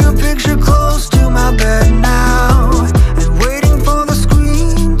keep your picture close to my bed now,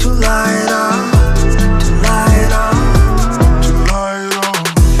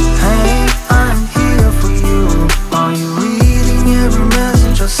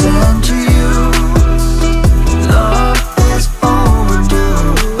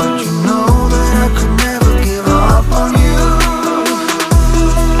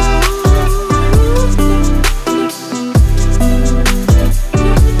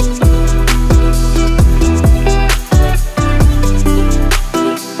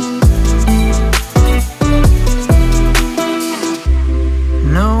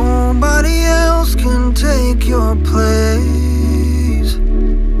 your place.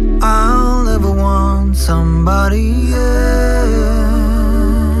 I'll never want somebody else.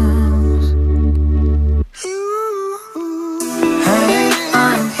 Hey,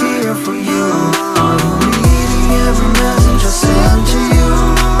 I'm here for you. I'm reading every message I send to you.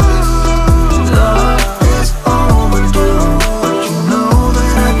 Love is overdue, but you know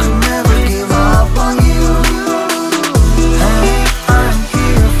that I could never give up on you. Hey, I'm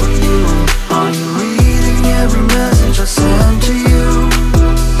here for you. Are you reading every message I send to you?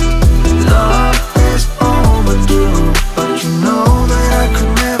 Love is overdue, but you know that I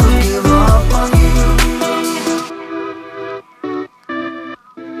could never give up on you.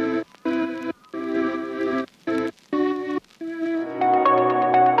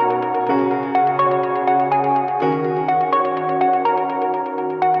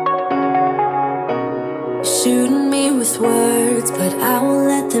 Shooting me with words, but I won't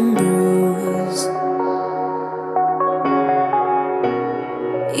let them bruise.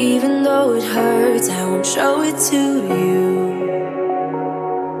 Even though it hurts, I won't show it to you.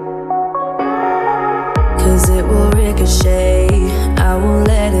 'Cause it will ricochet, I won't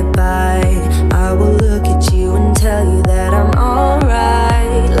let it bite. I will look at you and tell you that I'm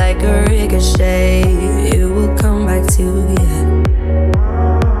alright. Like a ricochet, it will come back to you.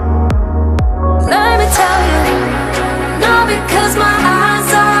 Let me tell you, no, because my eyes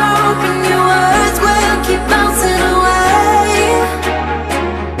are open, your words will keep bouncing away.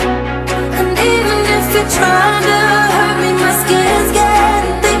 And even if you're trying to hurt me, my skin's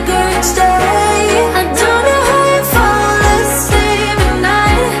getting thicker each day. I don't know how you fall asleep at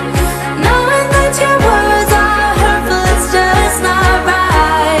night, knowing that your words are hurtful, it's just not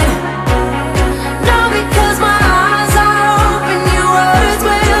right. No, because my eyes are open, your words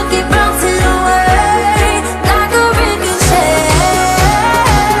will keep bouncing away. Like a ricochet,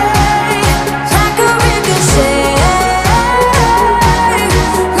 like a ricochet,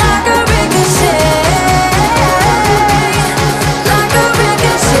 like a ricochet, like a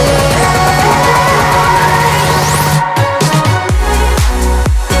ricochet.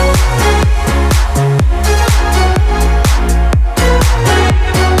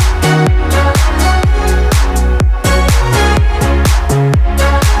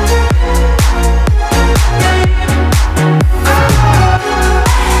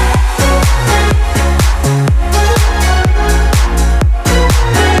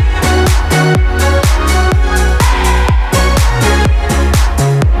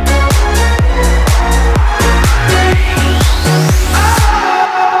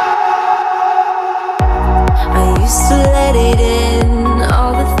 I used to let it in,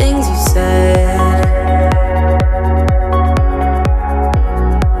 all the things you said.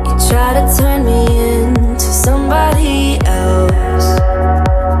 You try to turn me into somebody else,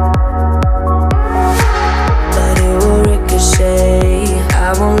 but it will ricochet,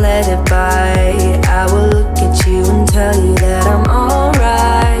 I won't let it bite. I will look at you and tell you that I'm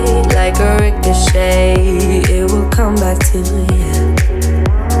alright. Like a ricochet, it will come back to you.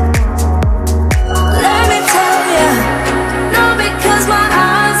 Let me tell you, no, because my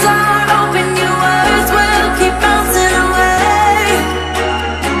eyes are open, your words will keep bouncing away.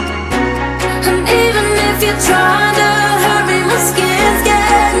 And even if you're trying to hurt me, my skin's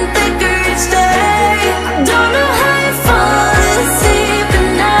getting thicker each day. I don't know how you fall asleep at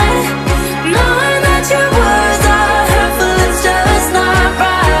night, knowing that your words are hurtful, it's just not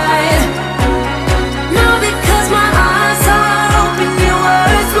right. No, because my eyes are open, your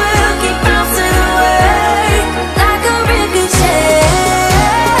words will keep bouncing away. Like a ricochet,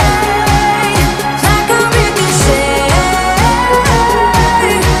 like a ricochet,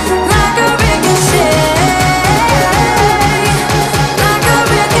 like a ricochet, like a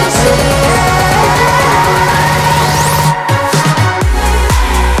ricochet.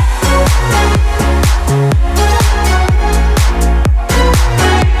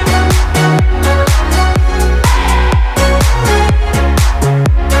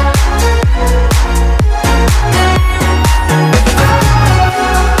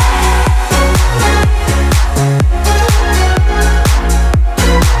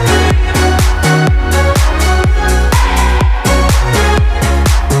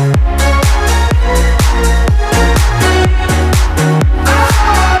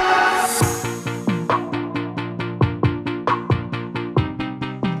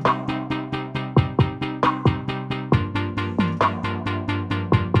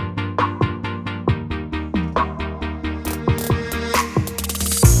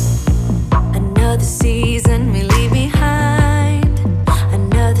 Another season we leave behind,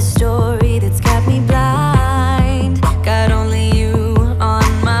 another story that's got me blind. Got only you on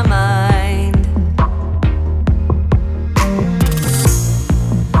my mind.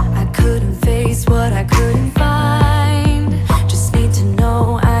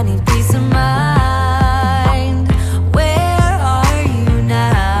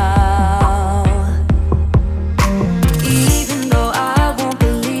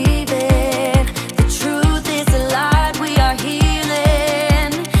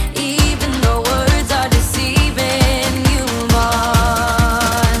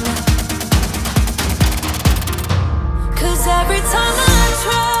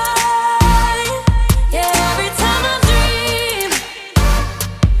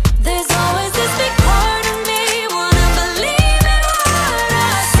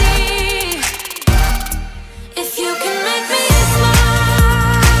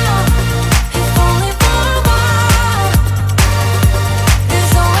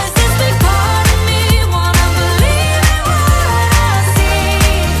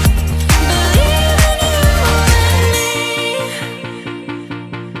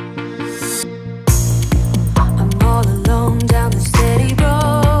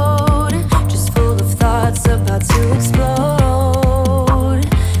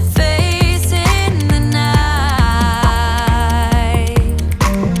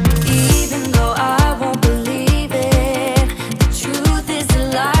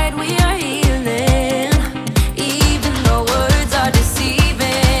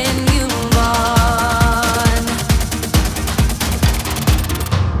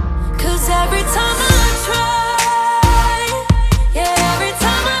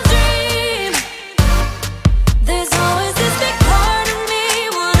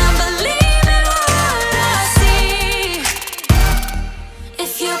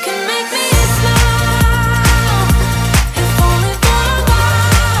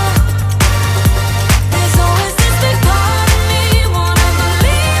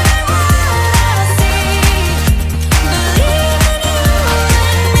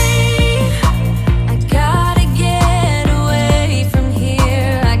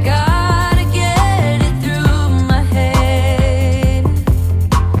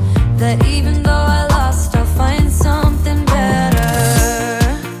 that even though I lost, I'll find something better.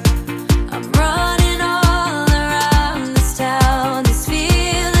 I'm running all around this town. This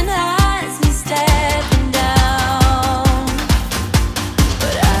feeling has me stepping down,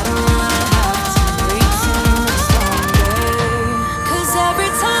 but I don't wanna have to wait too much longer. 'Cause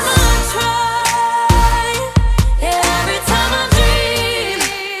every time I try, yeah, every time I dream,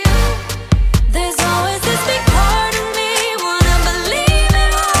 there's always this big part of me wanna believe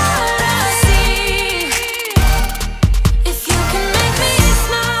in what I see.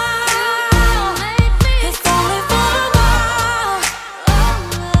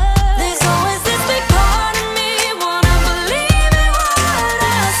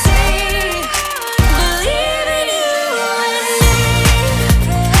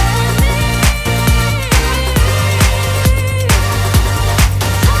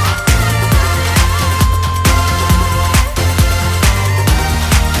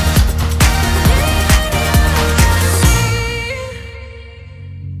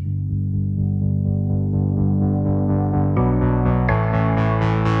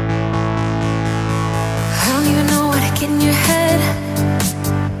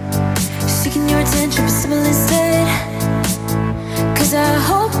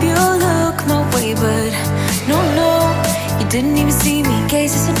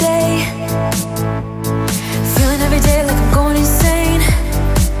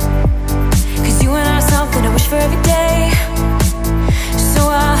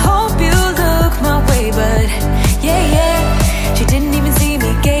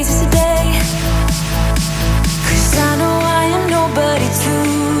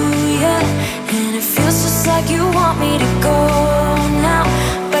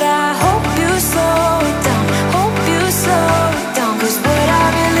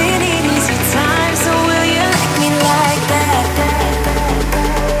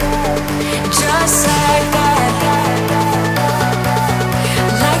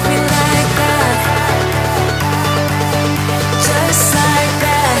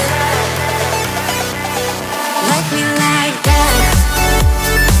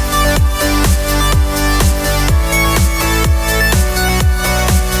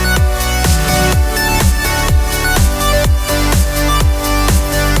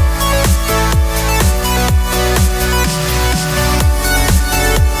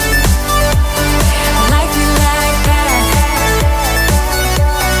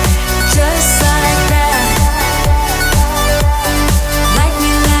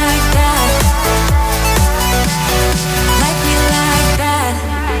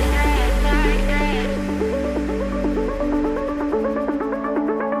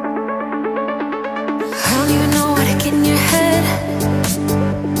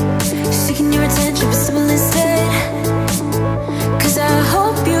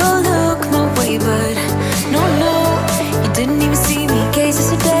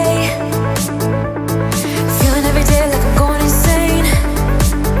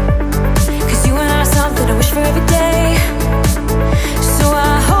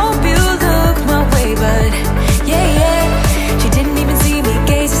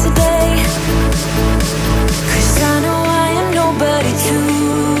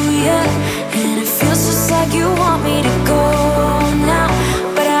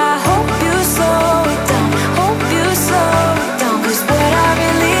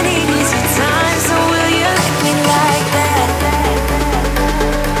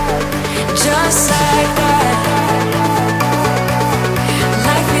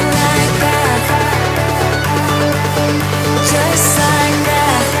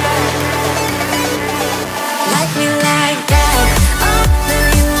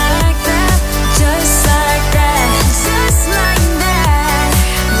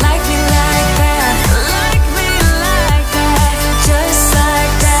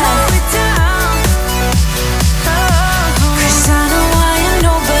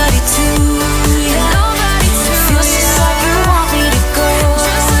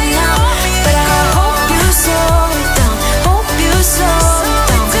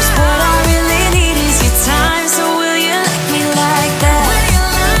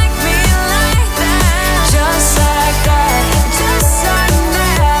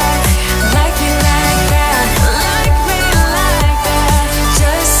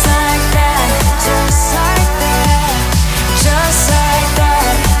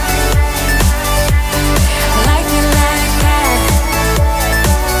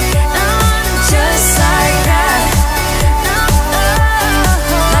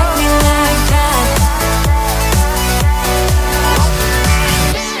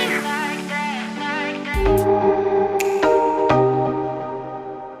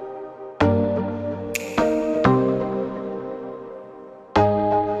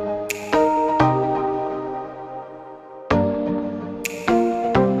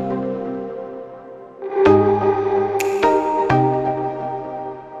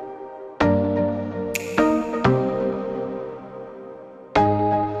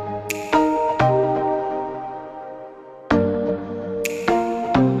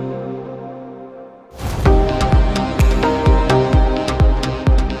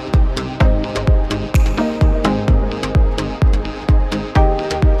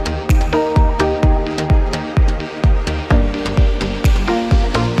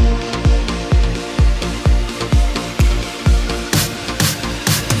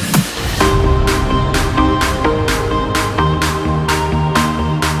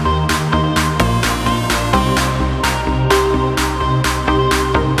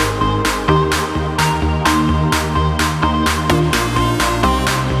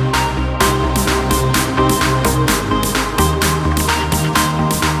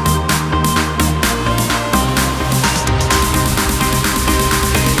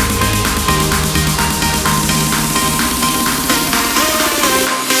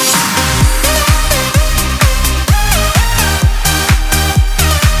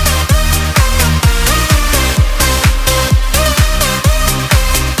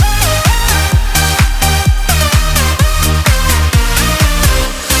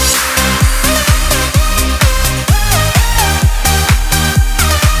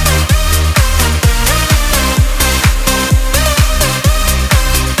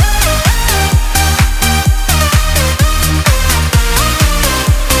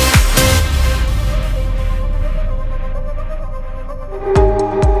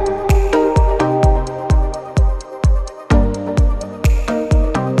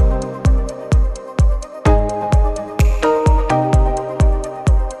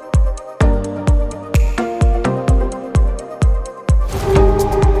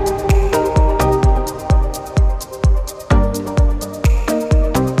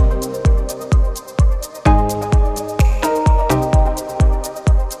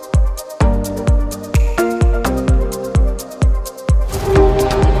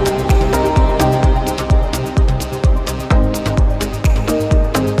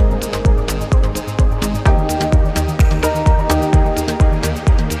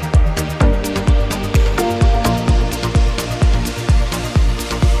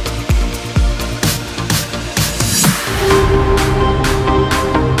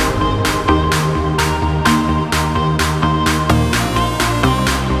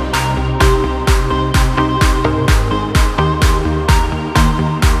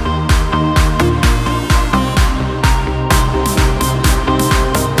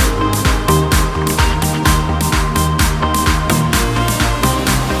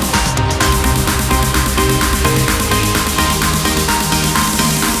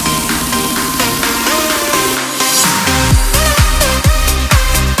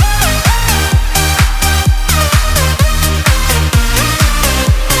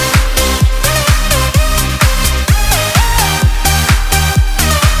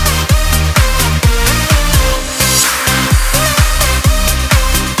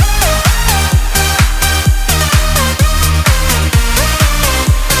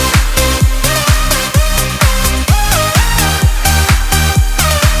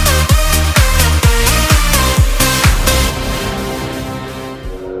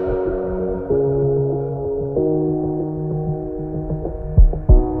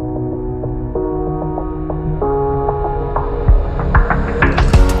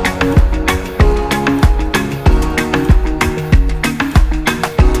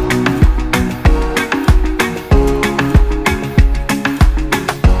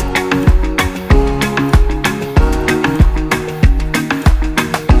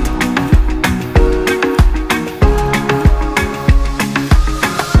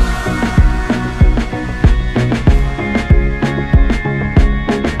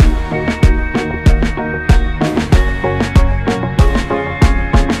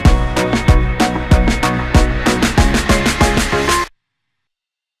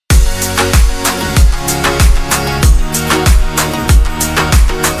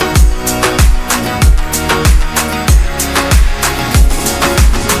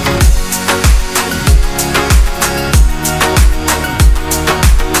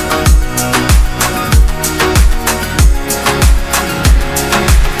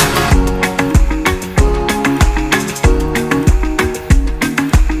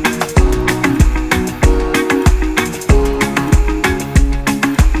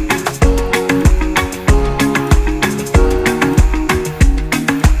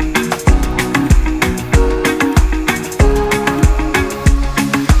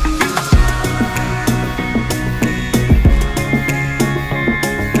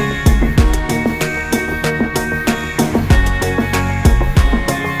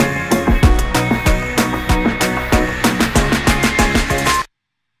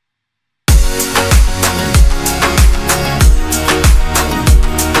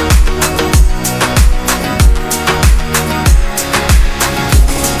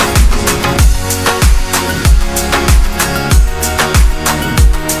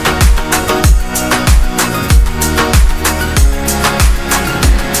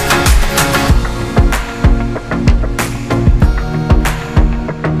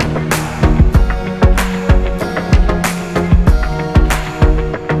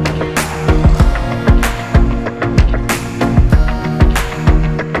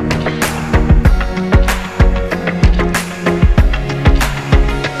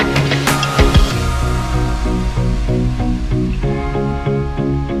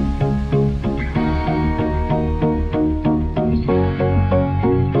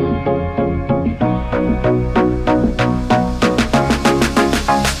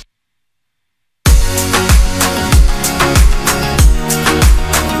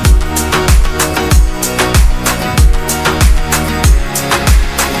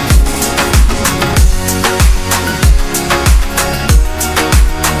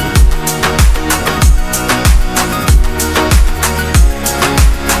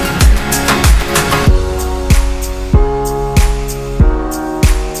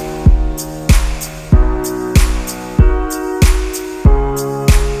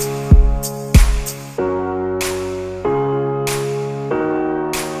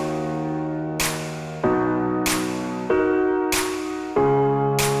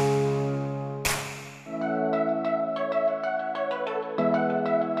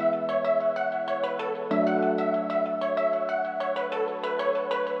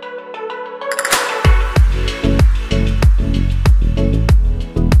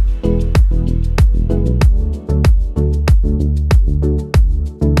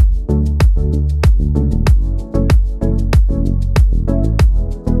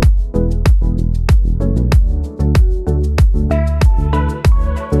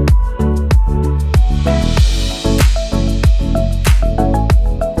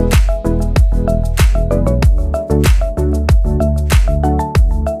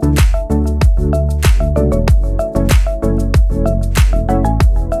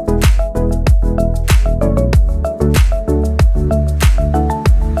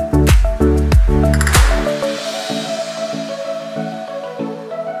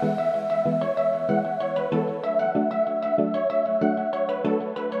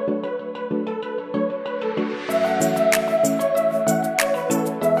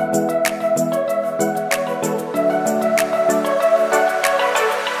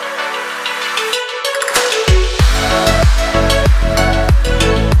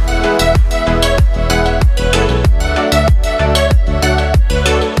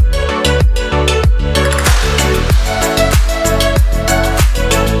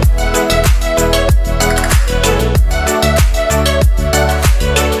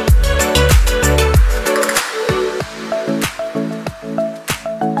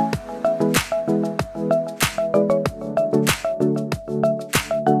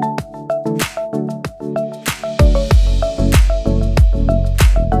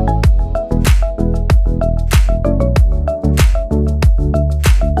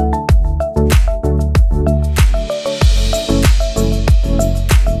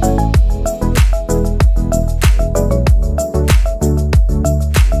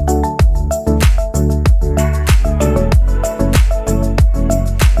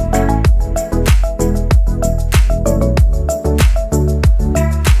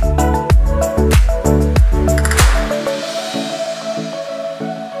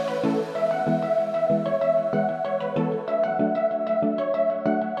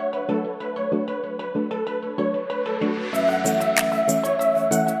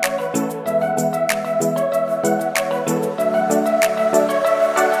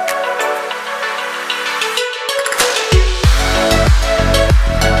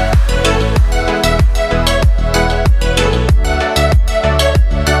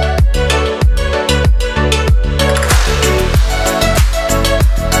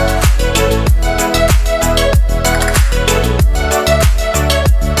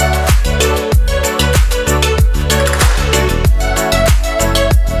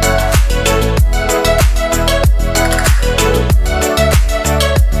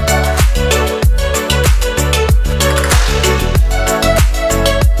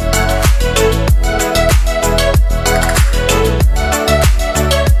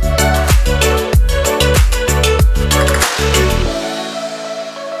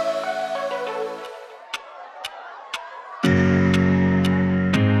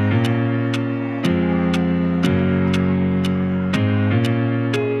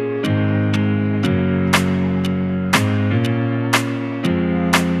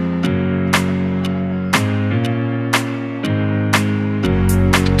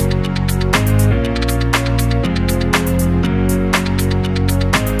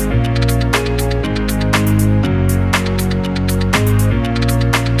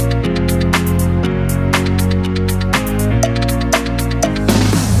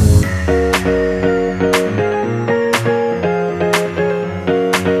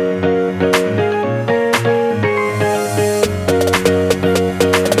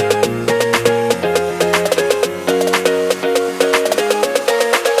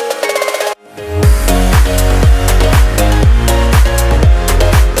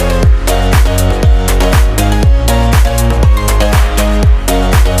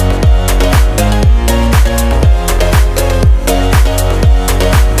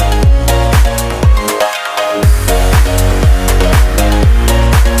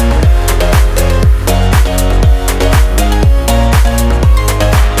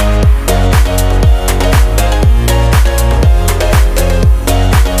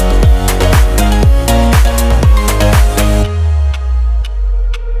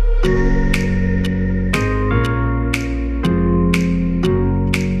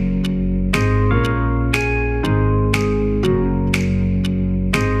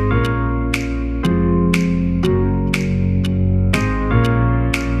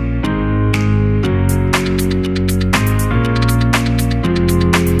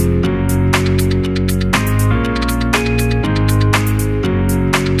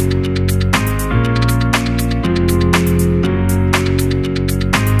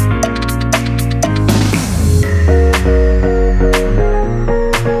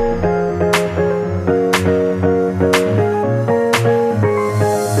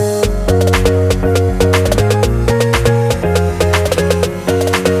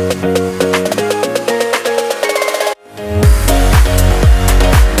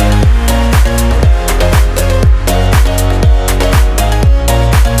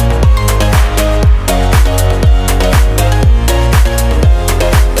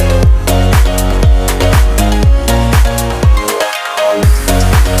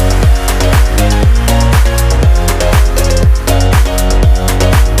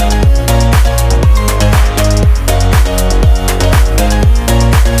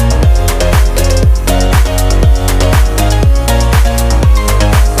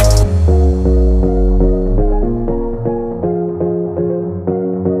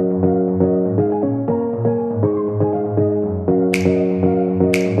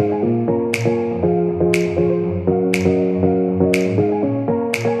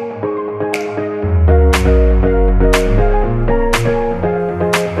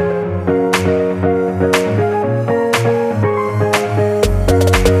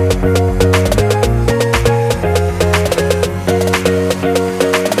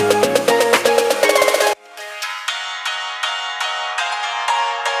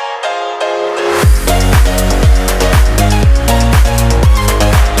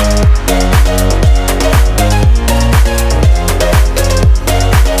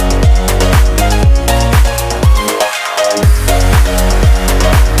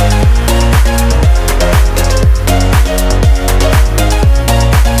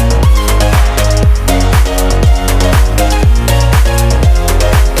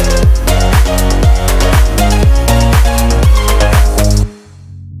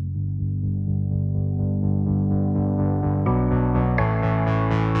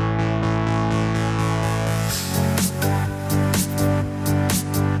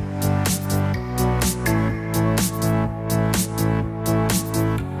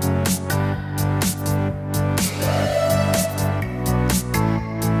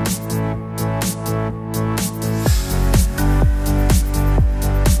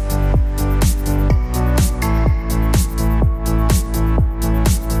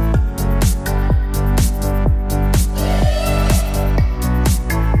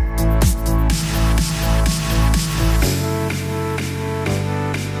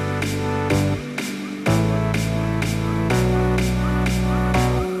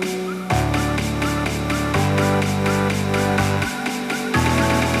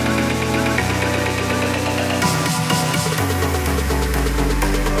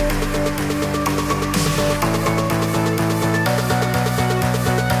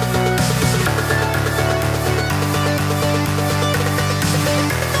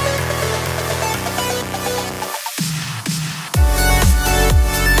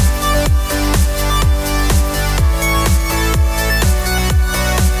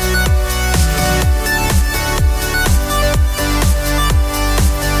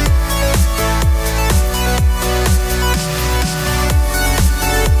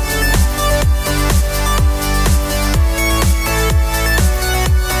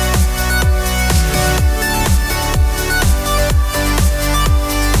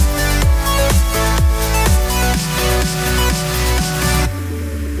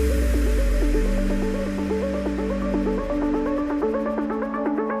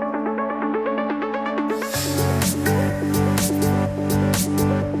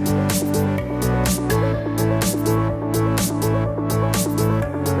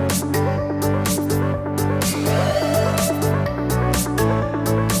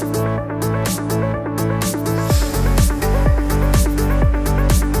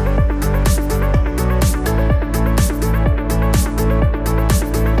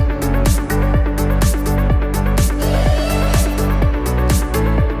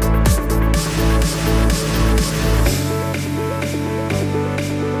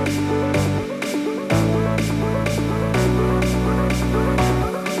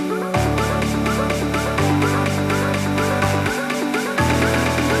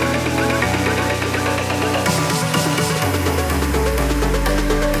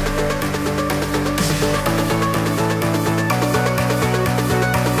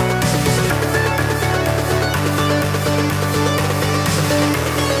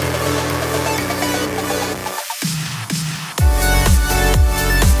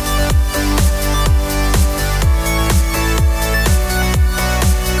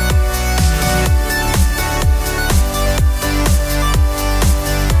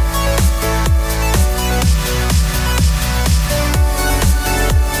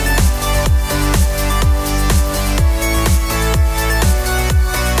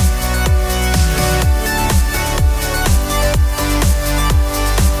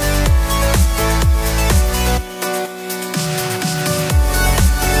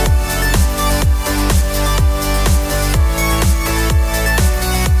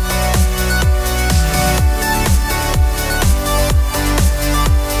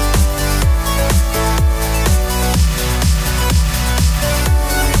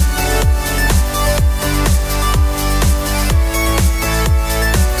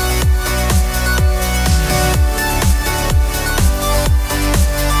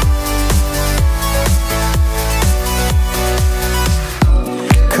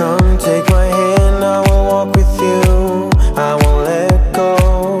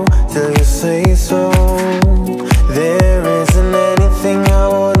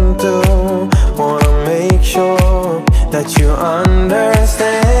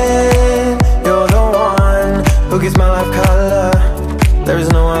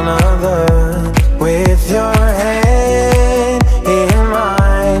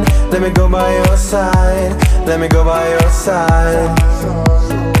 Let me go by your side. Let me go by your side.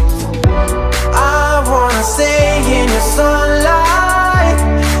 I wanna stay in your sunlight.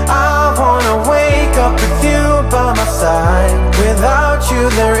 I wanna wake up with you by my side. Without you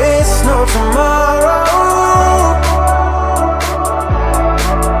there is no tomorrow.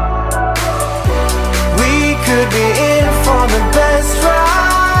 We could be in for the best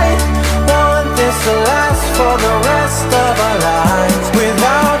ride. Want this to last for the rest of our lives.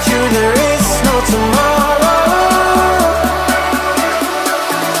 Without you there is no tomorrow.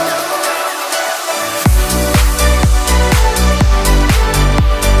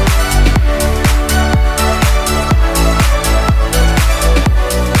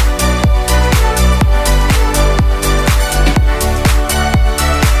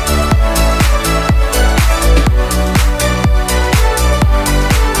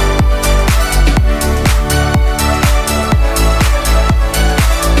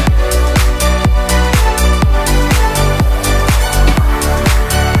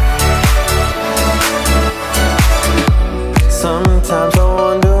 Sometimes I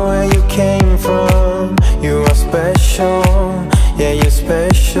wonder where you came from. You are special, yeah, you're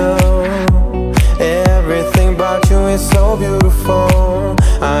special. Everything about you is so beautiful.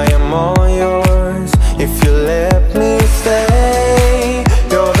 I am all yours if you let me stay.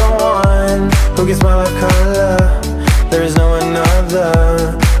 You're the one who gives my life color. There is no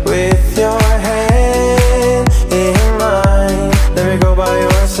another. With your hand in mine, let me go by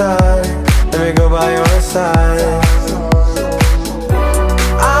your side. Let me go by your side.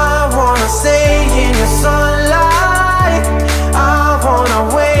 Stay in your sunlight. I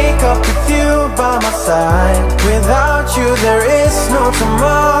wanna wake up with you by my side. Without you there is no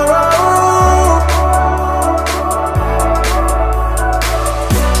tomorrow.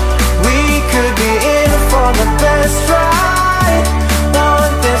 We could be in for the best ride.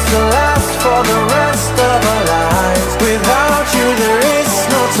 Want this to last for the rest of our lives. Without you there is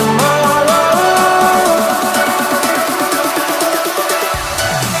no tomorrow.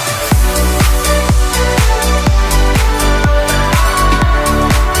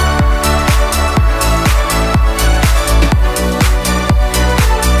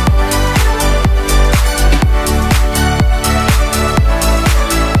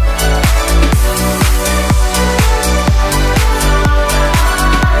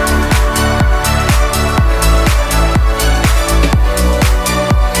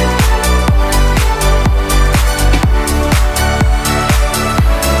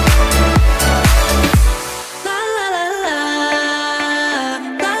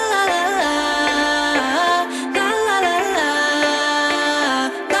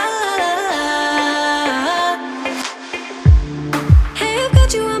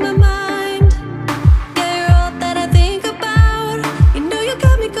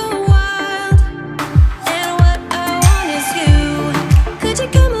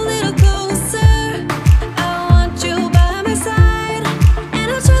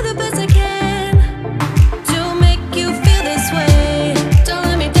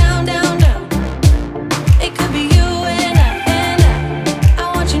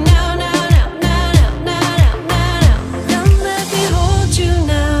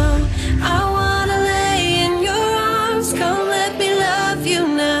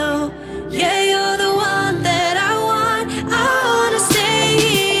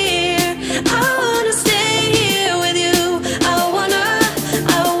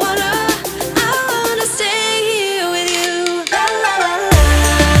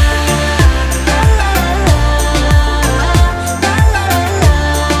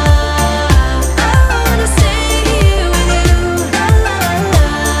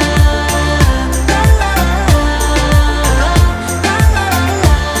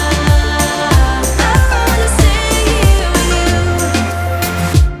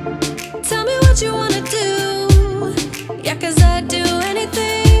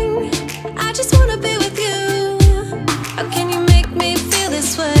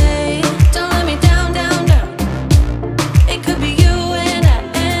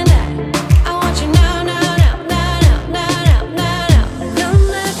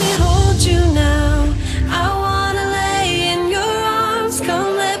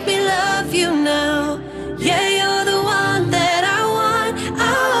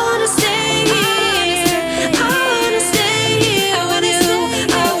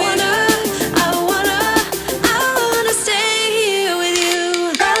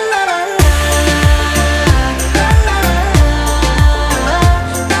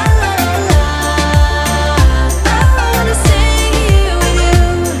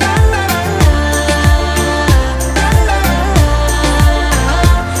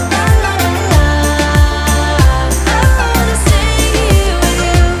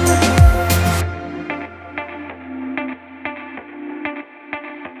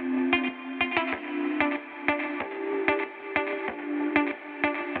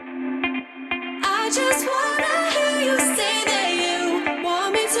 just wanna hear you say that you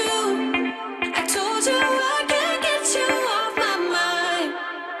want me to. I told you I can't get you off my mind.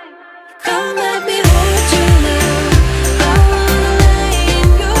 Come let me hold you now. I wanna lay in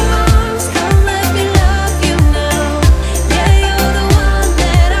your arms. Come let me love you now. Yeah, you're the one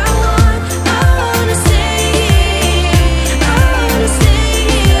that I want. I wanna stay here. I wanna stay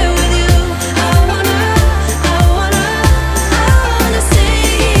here with you. I wanna stay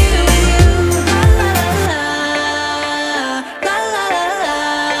here with you. La la la la, la la la la,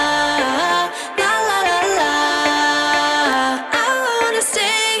 la la la la. I wanna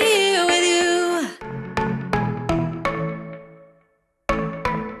stay here with you.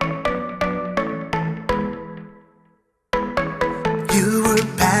 You were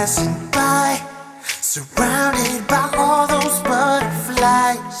passing by, surrounded by all those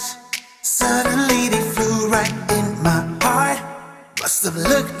butterflies. Suddenly they flew right in my heart. Must have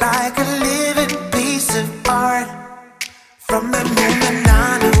looked like a living piece of art. From that moment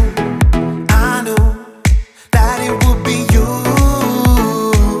I knew that it would be you.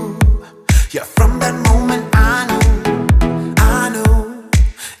 Yeah, from that moment I knew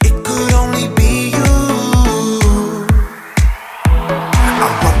it could only be you. I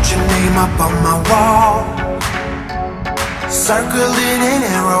wrote your name up on my wall, circled in an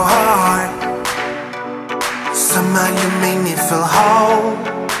arrow heart. Somehow you made me feel whole.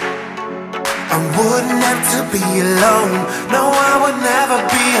 I wouldn't have to be alone. No, I would never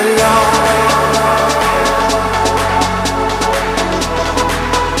be alone.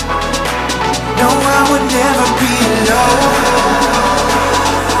 No, I would never be alone.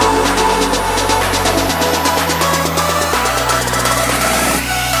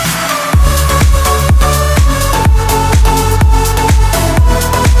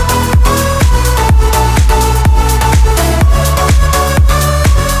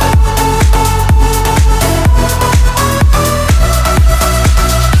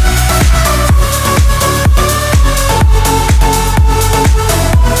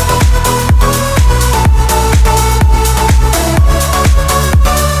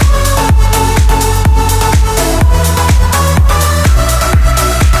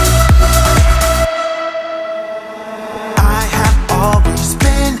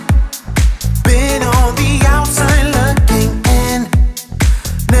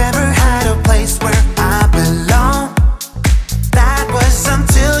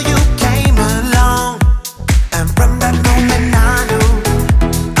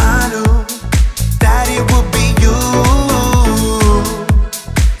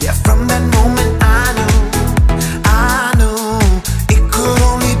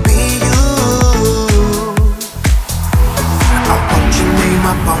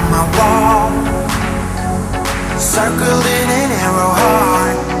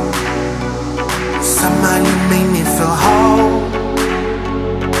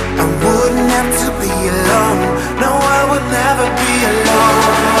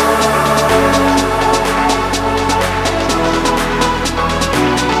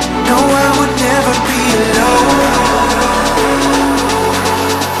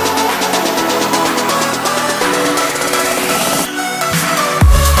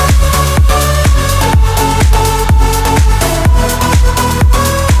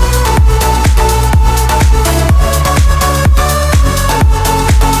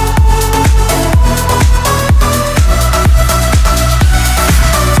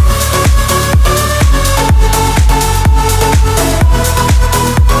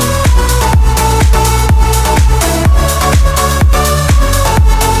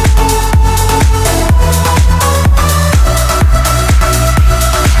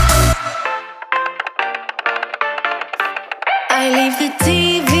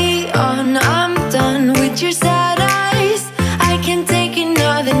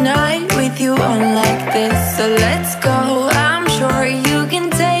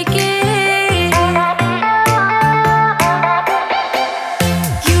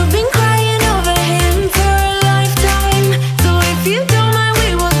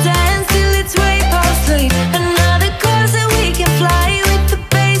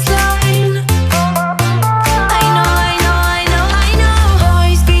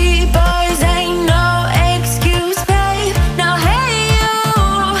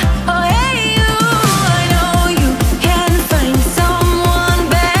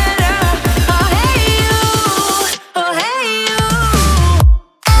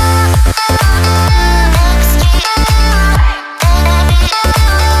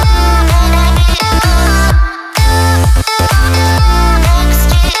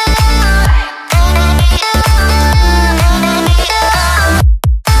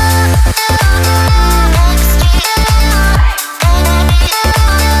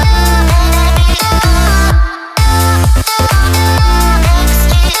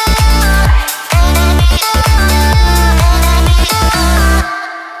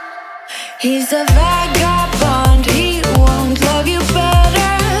 He's a bad guy.